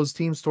 all those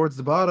teams towards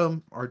the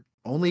bottom are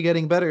only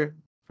getting better.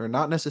 They're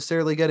not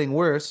necessarily getting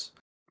worse.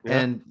 Yeah.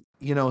 And,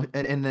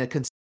 and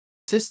the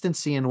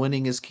consistency in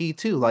winning is key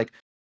too. Like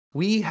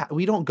we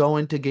don't go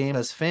into game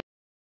as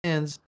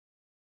fans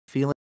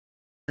feeling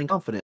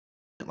confident.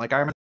 Like I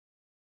remember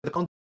the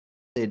Conte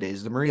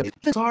days, the Maria days,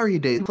 the Sorry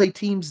days. We play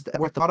teams that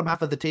were at the bottom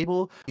half of the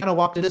table. You kind of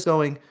walked in this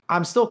going,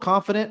 I'm still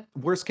confident.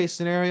 Worst case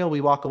scenario,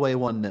 we walk away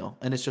 1-0.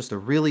 And it's just a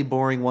really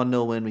boring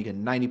 1-0 win. We get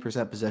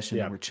 90% possession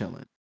Yeah. and we're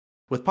chilling.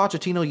 With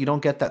Pochettino, you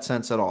don't get that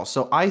sense at all.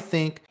 So I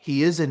think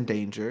he is in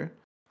danger.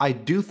 I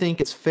do think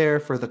it's fair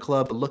for the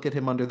club to look at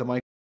him under the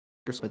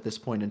microscope at this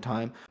point in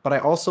time. But I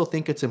also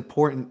think it's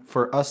important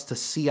for us to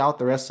see out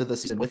the rest of the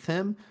season with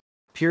him,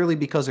 purely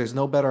because there's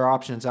no better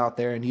options out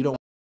there, and you don't,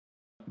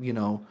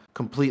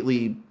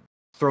 completely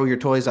throw your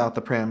toys out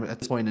the pram at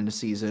this point in the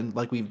season,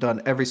 like we've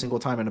done every single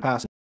time in the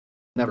past. It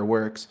never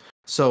works.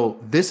 So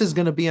this is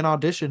going to be an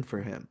audition for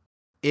him.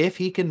 If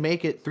he can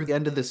make it through the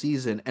end of the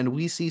season and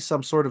we see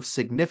some sort of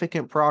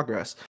significant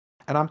progress,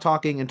 and I'm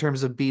talking in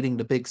terms of beating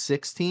the big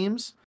six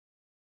teams,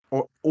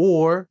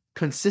 or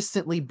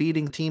consistently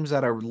beating teams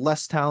that are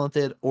less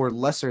talented or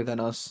lesser than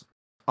us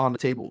on the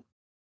table,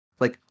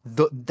 like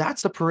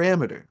that's the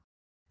parameter.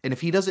 And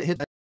if he doesn't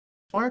hit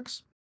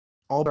marks,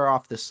 all they're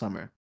off this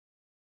summer.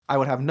 I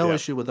would have no Yeah.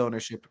 issue with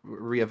ownership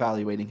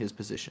reevaluating his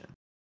position.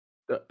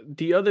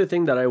 The other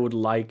thing that I would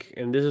like,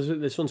 and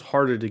this one's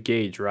harder to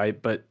gauge, right?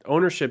 But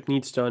ownership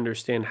needs to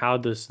understand how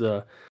does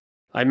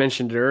I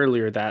mentioned it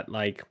earlier, that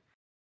like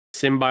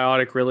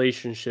symbiotic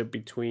relationship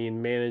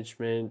between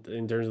management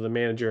in terms of the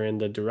manager and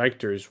the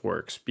directors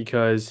works,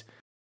 because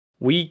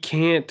we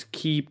can't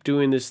keep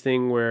doing this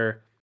thing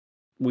where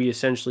we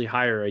essentially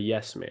hire a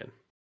yes man.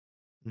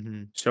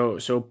 Mm-hmm.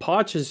 So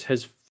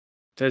Poch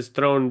has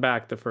thrown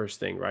back the first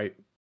thing, right?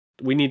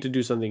 We need to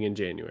do something in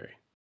January.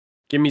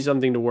 Give me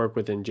something to work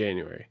with in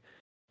January.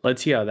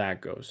 Let's see how that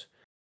goes.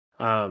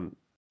 Um,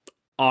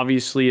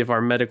 Obviously, if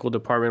our medical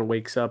department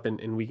wakes up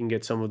and we can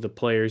get some of the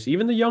players,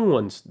 even the young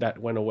ones that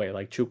went away,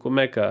 like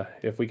Chukwuemeka,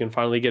 if we can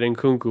finally get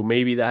Nkunku,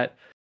 maybe that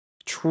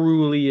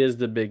truly is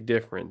the big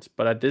difference.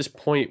 But at this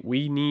point,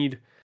 we need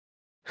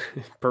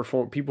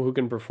people who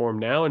can perform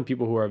now and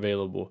people who are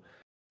available.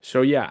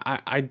 So yeah,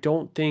 I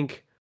don't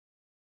think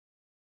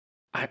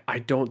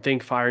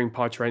firing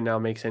Poch right now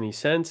makes any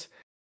sense.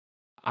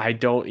 I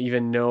don't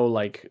even know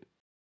like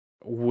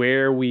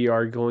where we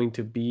are going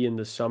to be in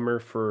the summer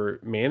for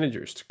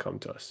managers to come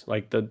to us.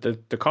 Like the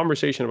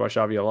conversation about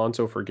Xavi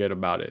Alonso, forget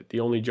about it.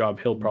 The only job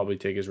he'll probably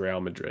take is Real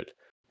Madrid.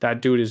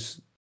 That dude is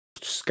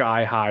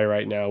sky high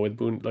right now with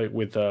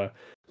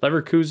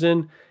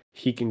Leverkusen.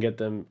 He can get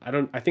them.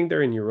 I think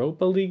they're in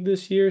Europa League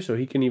this year, so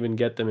he can even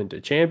get them into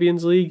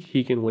Champions League.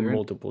 He can win We're in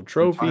multiple the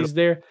title trophies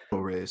there.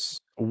 race.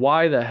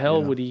 Why the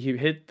hell Yeah. would he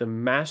hit the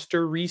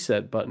master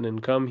reset button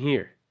and come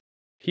here?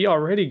 He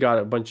already got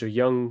a bunch of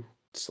young.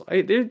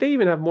 They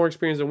even have more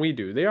experience than we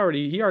do. He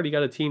already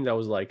got a team that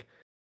was like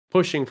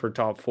pushing for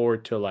top four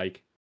to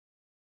like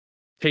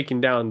taking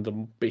down the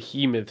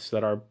behemoths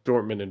that are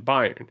Dortmund and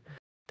Bayern.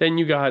 Then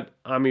you got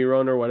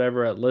Amiron or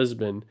whatever at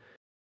Lisbon.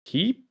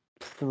 He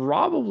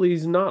probably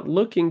is not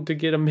looking to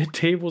get a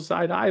mid-table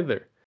side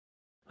either.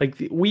 Like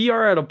we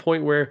are at a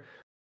point where,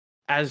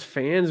 as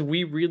fans,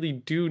 we really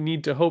do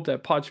need to hope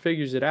that Poch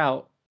figures it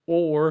out,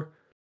 or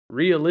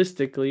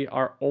realistically,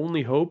 our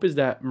only hope is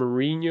that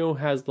Mourinho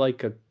has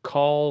like a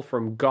call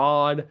from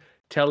God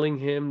telling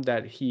him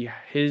that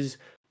his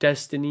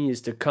destiny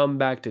is to come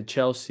back to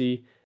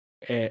Chelsea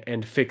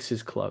and fix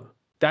his club.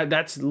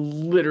 That's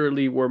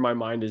literally where my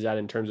mind is at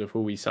in terms of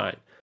who we sign.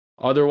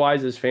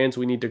 Otherwise, as fans,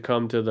 we need to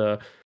come to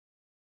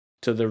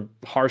the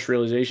harsh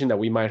realization that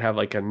we might have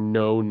like a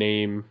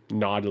no-name,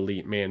 not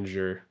elite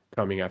manager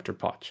coming after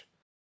Poch.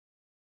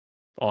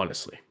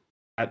 Honestly,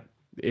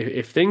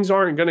 if things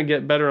aren't going to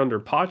get better under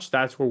Poch,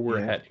 that's where we're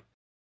heading.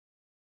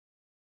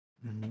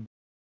 Mm-hmm.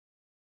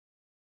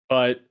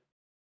 But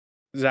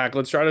Zach,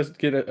 let's try to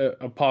get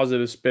a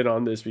positive spin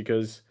on this,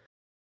 because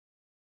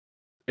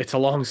it's a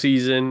long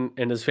season,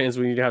 and as fans,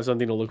 we need to have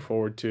something to look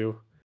forward to.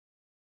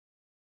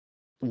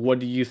 What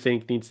do you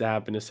think needs to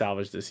happen to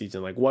salvage this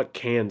season? Like, what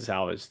can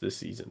salvage this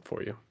season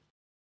for you?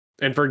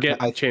 And forget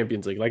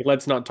Champions League. Like,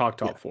 let's not talk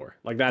top four.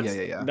 Like,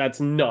 that's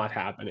not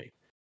happening.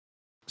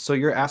 So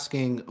you're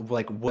asking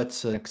like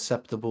what's an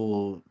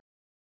acceptable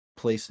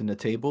place in the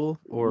table,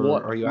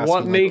 or are you asking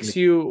what makes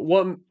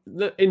you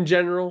in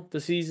general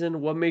the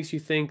season? What makes you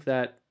think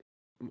that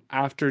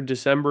after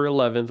December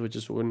 11th, which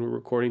is when we're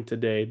recording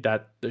today,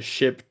 that the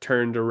ship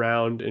turned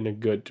around in a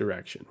good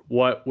direction?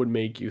 What would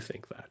make you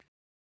think that?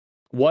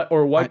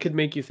 What could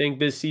make you think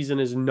this season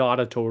is not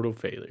a total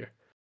failure?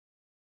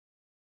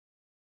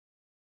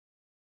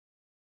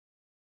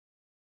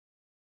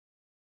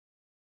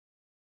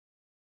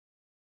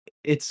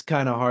 It's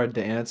kind of hard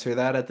to answer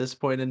that at this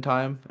point in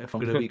time, if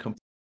I'm going to be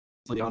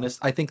completely honest.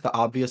 I think the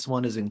obvious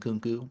one is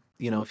Nkunku.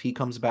 If he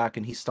comes back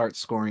and he starts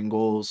scoring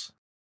goals,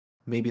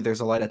 maybe there's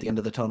a light at the end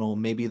of the tunnel.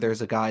 Maybe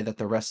there's a guy that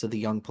the rest of the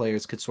young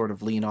players could sort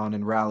of lean on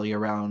and rally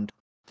around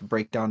to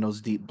break down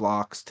those deep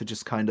blocks, to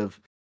just kind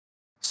of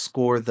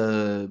score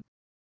the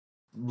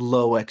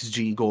low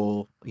XG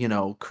goal,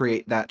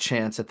 create that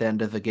chance at the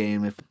end of the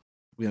game if,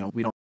 we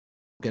don't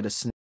get a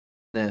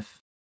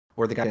sniff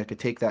or the guy that could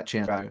take that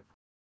chance. I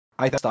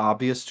think that's the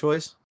obvious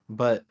choice.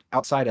 But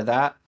outside of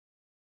that,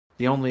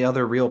 the only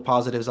other real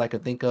positives I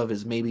could think of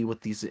is maybe with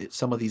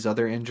some of these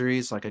other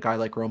injuries, like a guy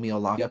like Romeo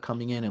Lavia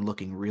coming in and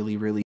looking really,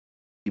 really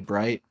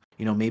bright.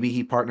 Maybe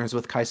he partners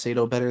with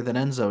Caicedo better than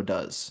Enzo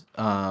does.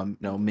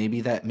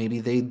 Maybe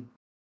they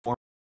form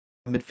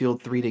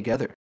midfield three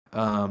together.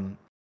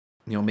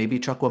 Maybe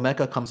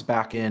Chukwuemeka comes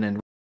back in and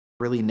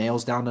really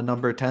nails down the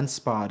number 10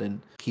 spot and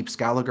keeps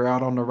Gallagher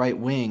out on the right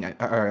wing,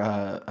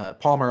 or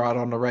Palmer out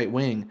on the right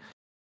wing.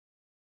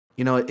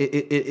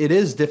 It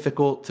is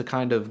difficult to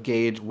kind of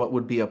gauge what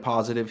would be a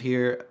positive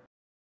here.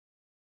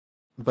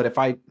 But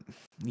I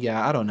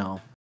don't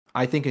know.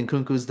 I think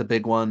Nkunku's the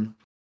big one.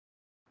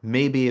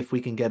 Maybe if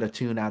we can get a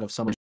tune out of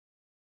some of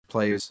the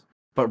players.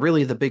 But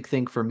really the big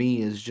thing for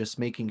me is just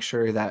making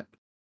sure that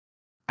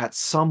at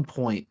some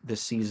point this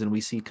season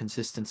we see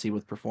consistency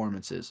with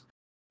performances.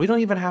 We don't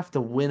even have to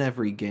win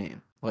every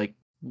game. Like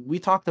we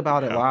talked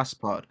about it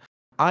last pod.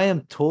 I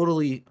am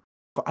totally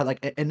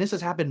and this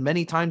has happened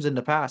many times in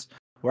the past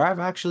where I've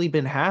actually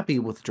been happy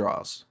with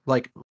draws,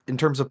 like in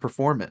terms of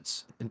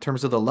performance, in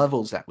terms of the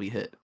levels that we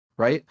hit,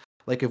 right?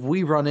 Like if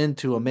we run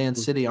into a Man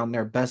City on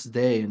their best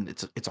day and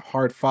it's a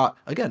hard fought,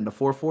 again, the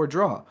 4-4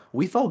 draw,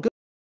 we felt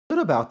good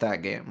about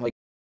that game. Like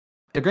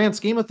the grand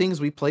scheme of things,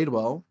 we played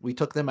well. We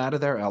took them out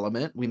of their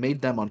element. We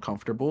made them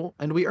uncomfortable,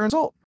 and we earned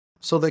result.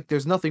 So like,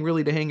 there's nothing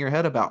really to hang your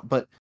head about.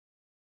 But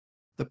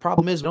the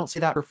problem is, we don't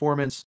see that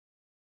performance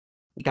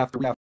week after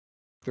week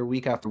after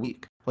week after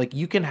week. Like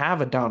you can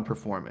have a down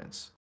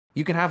performance,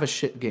 you can have a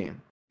shit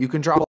game, you can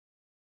drop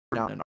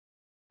down, and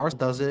ours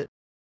does it.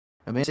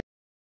 I mean,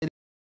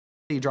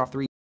 City dropped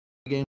 3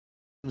 games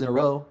in a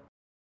row.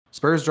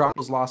 Spurs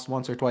was lost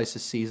once or twice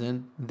this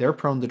season. They're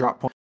prone to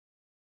drop points.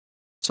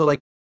 So like,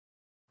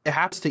 it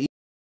happens to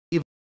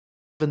even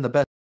the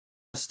best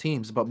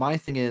teams. But my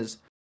thing is,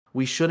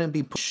 we shouldn't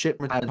be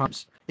shit 9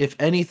 times. If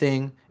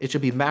anything, it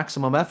should be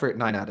maximum effort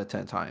 9 out of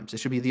 10 times. It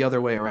should be the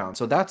other way around.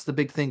 So that's the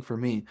big thing for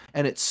me.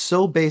 And it's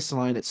so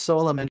baseline. It's so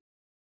elementary.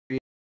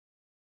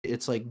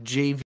 It's like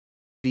JV,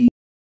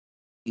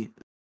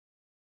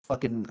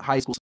 fucking high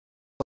school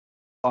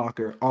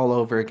soccer all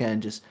over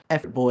again. Just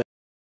effort boys.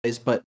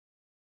 But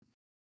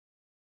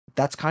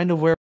that's kind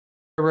of where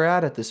we're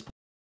at this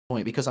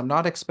point, because I'm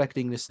not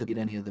expecting this to beat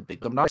any of the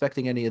big. I'm not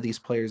expecting any of these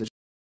players to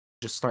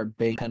just start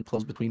banging 10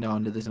 plus between now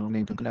and this name.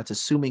 And that's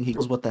assuming he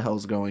knows what the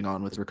hell's going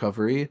on with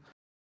recovery.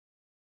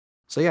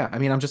 So yeah, I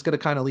mean, I'm just gonna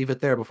kind of leave it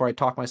there before I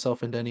talk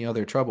myself into any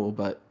other trouble.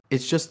 But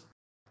it's just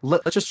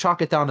let's just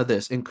chalk it down to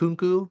this: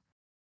 Nkunku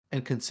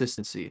and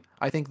consistency.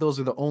 I think those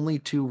are the only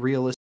 2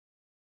 realistic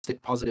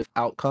positive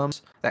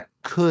outcomes that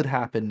could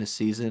happen this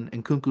season.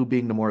 Nkunku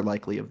being the more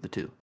likely of the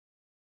 2.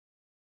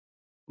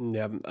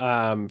 Yeah.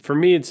 For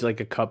me, it's like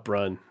a cup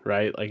run,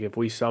 right? Like if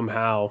we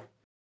somehow,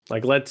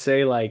 like let's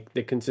say like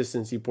the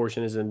consistency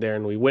portion isn't there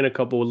and we win a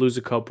couple, we lose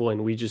a couple,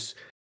 and we just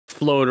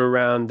float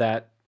around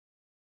that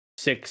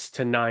 6th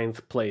to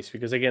 9th place.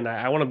 Because again,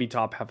 I want to be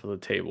top half of the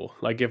table.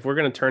 Like if we're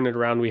going to turn it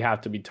around, we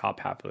have to be top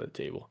half of the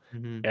table.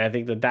 And I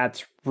think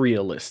that's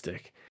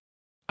realistic.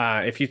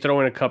 If you throw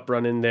in a cup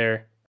run in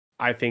there,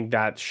 I think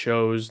that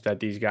shows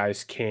that these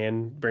guys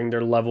can bring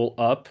their level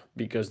up,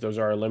 because those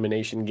are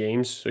elimination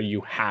games. So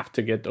you have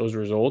to get those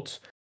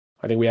results.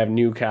 I think we have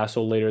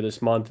Newcastle later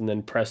this month and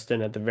then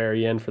Preston at the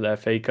very end for the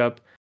FA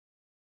Cup.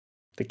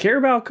 The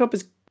Carabao Cup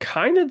is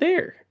kind of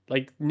there.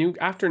 Like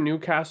after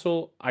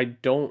Newcastle, I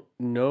don't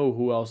know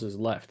who else is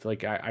left.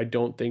 Like I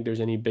don't think there's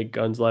any big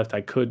guns left.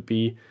 I could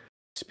be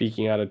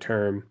speaking out of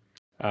term.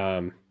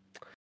 But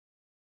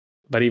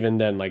even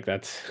then, like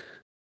it's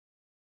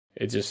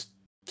just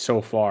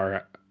so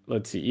far.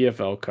 Let's see,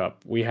 EFL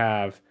Cup. We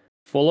have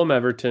Fulham,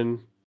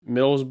 Everton,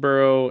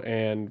 Middlesbrough,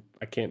 and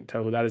I can't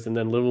tell who that is, and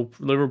then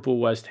Liverpool,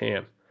 West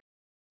Ham.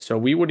 So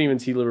we wouldn't even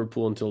see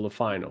Liverpool until the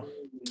final.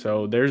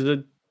 So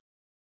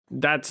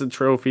that's a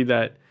trophy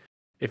that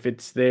if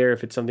it's there,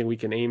 if it's something we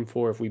can aim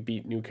for, if we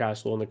beat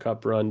Newcastle in the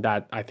cup run,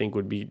 that I think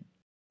would be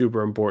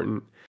super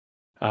important.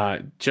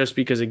 Just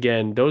because,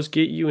 again, those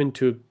get you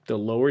into the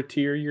lower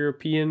tier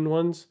European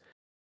ones.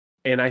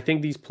 And I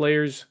think these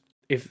players,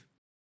 if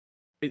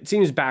it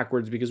seems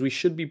backwards because we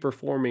should be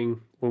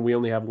performing when we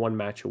only have 1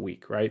 match a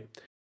week, right?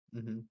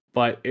 Mm-hmm.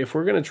 But if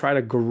we're going to try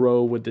to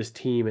grow with this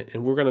team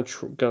and we're going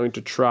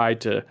to try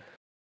to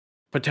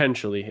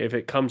potentially, if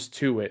it comes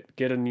to it,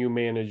 get a new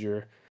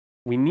manager,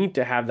 we need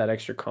to have that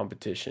extra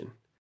competition.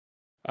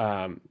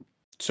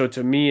 So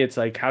to me, it's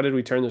like, how did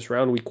we turn this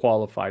around? We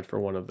qualified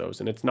for one of those,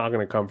 and it's not going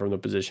to come from the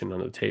position on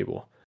the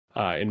table,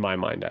 in my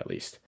mind at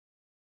least.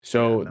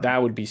 So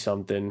that would be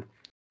something.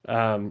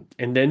 And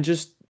then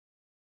just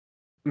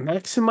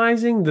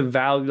maximizing the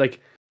value, like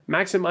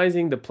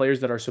maximizing the players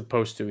that are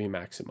supposed to be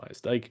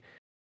maximized. Like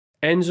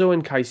Enzo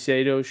and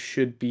Caicedo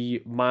should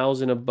be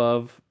miles and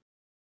above,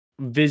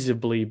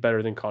 visibly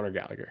better than Conor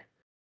Gallagher.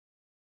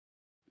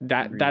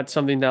 That's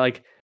something that,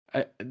 like,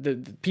 the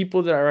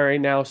people that are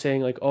right now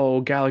saying like,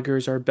 "Oh,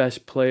 Gallagher's our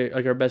best player,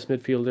 like our best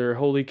midfielder.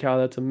 Holy cow,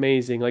 that's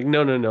amazing!" Like,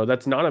 no,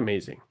 that's not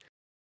amazing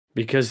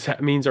because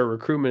that means our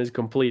recruitment is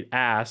complete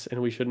ass,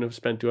 and we shouldn't have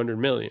spent 200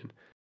 million.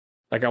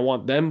 Like, I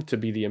want them to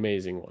be the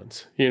amazing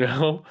ones, you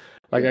know?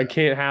 Like, I Yeah.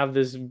 can't have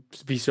this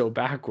be so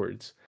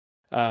backwards.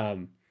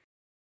 Um,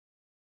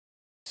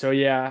 so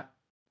yeah,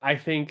 I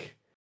think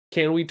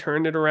can we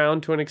turn it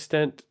around to an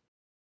extent?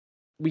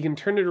 We can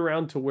turn it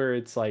around to where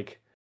it's like,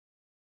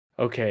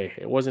 okay,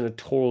 it wasn't a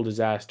total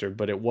disaster,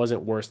 but it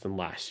wasn't worse than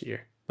last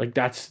year. Like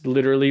that's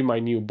literally my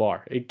new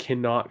bar. It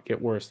cannot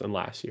get worse than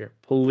last year.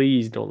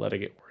 Please don't let it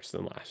get worse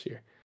than last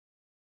year.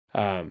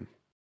 Um,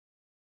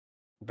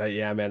 but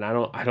yeah, man, I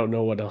don't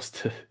know what else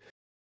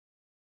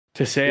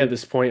to say at It,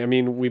 this point. I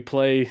mean, we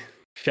play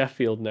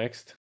Sheffield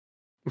next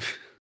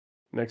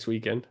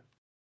weekend.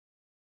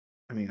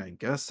 I mean, I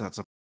guess that's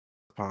a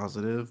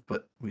positive,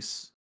 but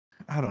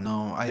I don't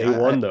know. They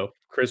won though.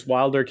 Chris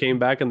Wilder came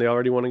back and they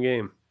already won a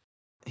game.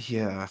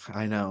 Yeah,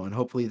 I know, and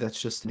hopefully that's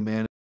just a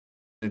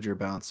manager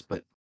bounce,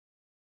 but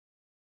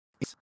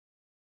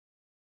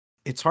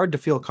it's hard to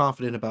feel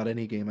confident about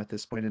any game at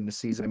this point in the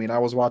season. I mean, I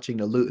was watching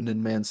the Luton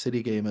and Man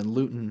City game, and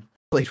Luton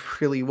played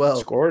really well.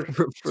 Scored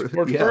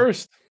Yeah,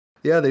 first.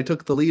 yeah, they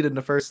took the lead in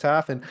the first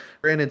half, and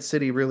granted,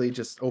 City really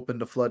just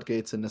opened the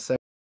floodgates in the second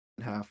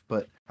half.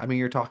 But I mean,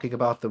 you're talking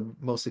about the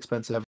most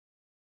expensive ever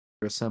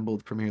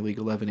assembled Premier League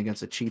 11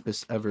 against the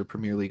cheapest ever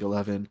Premier League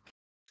 11.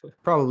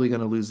 Probably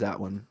going to lose that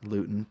one,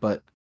 Luton,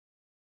 but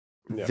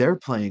Yeah. they're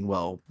playing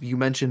well. You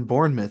mentioned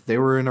Bournemouth; they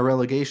were in a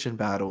relegation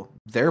battle.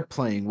 They're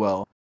playing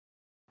well.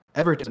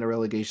 Everton in a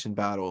relegation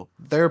battle.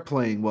 They're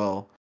playing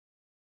well.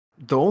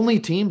 The only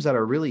teams that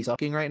are really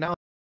sucking right now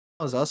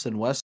is us and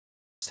West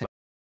Ham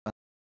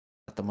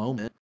at the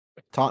moment.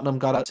 Tottenham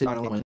got out to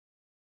win.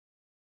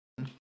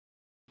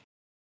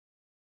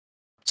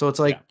 So it's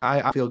like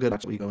I feel good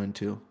about what we go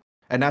into.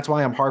 And that's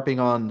why I'm harping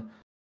on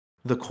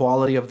the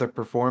quality of the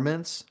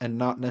performance and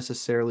not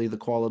necessarily the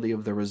quality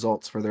of the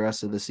results for the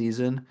rest of the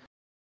season.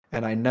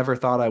 And I never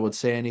thought I would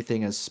say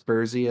anything as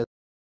Spursy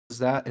as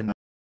that in my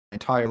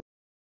entire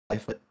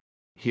life, but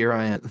here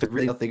I am. There's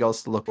really nothing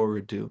else to look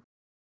forward to.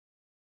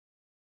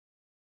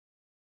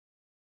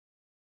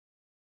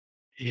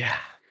 Yeah.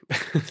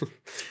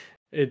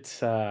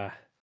 It's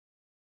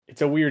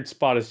it's a weird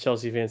spot as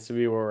Chelsea fans to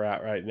be where we're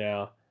at right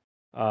now.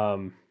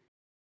 Um,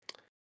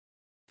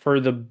 for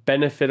the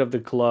benefit of the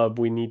club,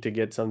 we need to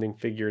get something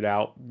figured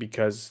out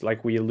because,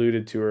 like we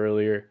alluded to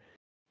earlier,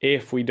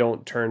 if we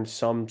don't turn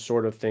some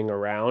sort of thing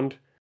around,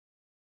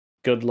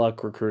 good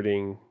luck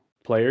recruiting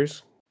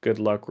players, good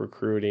luck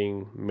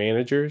recruiting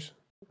managers,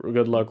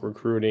 good luck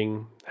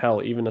recruiting,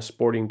 hell, even a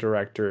sporting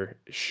director,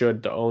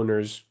 should the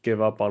owners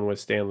give up on with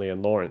Stanley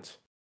and Lawrence.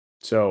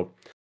 So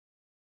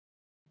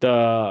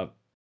the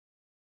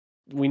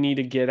we need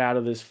to get out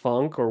of this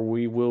funk or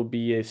we will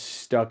be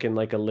stuck in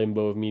like a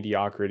limbo of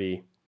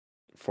mediocrity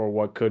for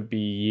what could be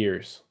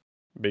years.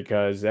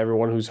 Because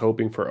everyone who's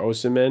hoping for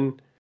Osimhen,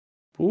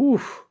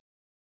 oof,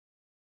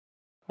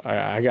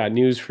 I got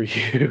news for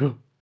you.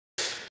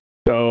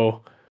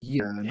 So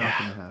Yeah, not yeah,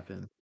 gonna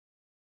happen.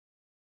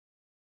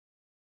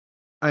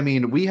 I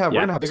mean, we're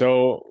gonna have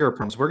So bigger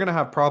problems. We're gonna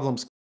have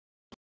problems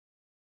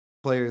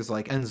players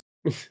like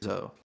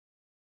Enzo.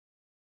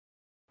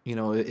 You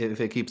know,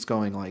 if it keeps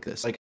going like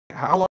this. Like,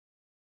 how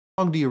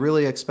long do you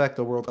really expect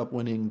a World Cup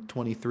winning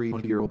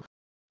 20-year-old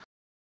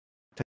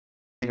to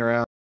hang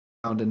around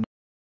and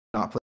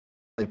not play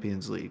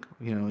Champions League?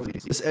 You know,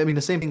 I mean,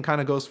 the same thing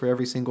kind of goes for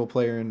every single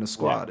player in the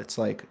squad. It's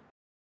like,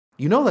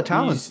 you know, the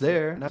talent's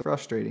there, and that's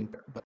frustrating.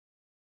 But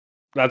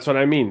that's what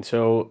I mean.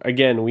 So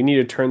again, we need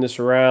to turn this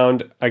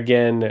around.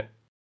 Again,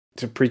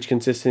 to preach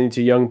consistency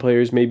to young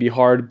players may be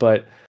hard,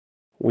 but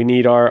we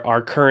need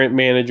our current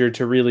manager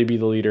to really be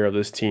the leader of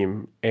this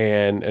team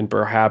and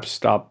perhaps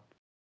stop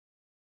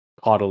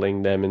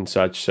coddling them and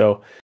such.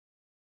 So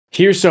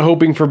here's to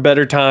hoping for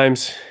better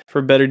times,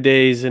 for better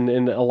days, and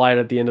a light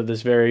at the end of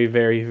this very,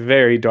 very,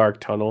 very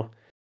dark tunnel.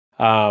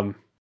 Um,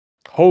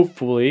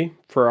 hopefully,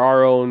 for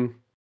our own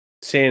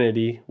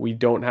sanity, we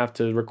don't have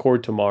to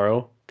record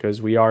tomorrow because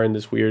we are in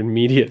this weird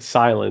immediate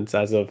silence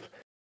as of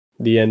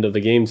the end of the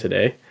game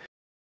today.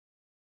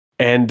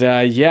 And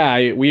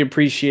we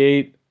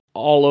appreciate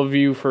all of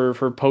you for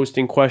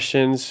posting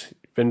questions.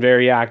 Been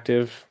very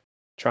active,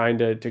 trying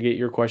to get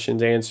your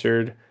questions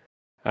answered.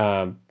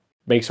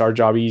 Makes our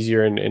job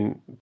easier,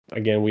 and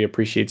again, we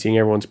appreciate seeing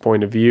everyone's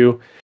point of view.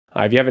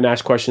 If you haven't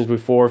asked questions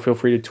before, feel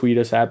free to tweet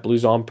us at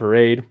Blues on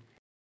Parade.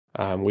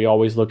 We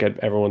always look at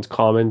everyone's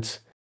comments.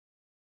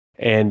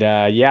 And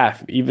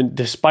even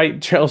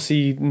despite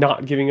Chelsea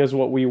not giving us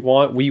what we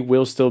want, we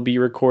will still be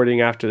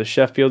recording after the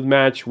Sheffield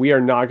match. We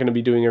are not going to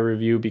be doing a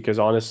review because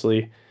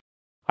honestly,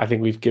 I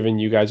think we've given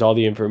you guys all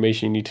the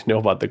information you need to know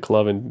about the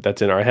club and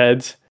that's in our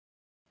heads.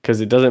 Because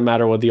it doesn't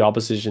matter what the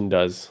opposition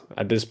does.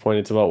 At this point,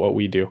 it's about what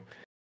we do.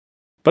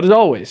 But as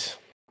always,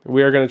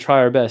 we are going to try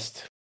our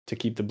best to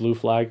keep the blue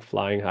flag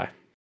flying high.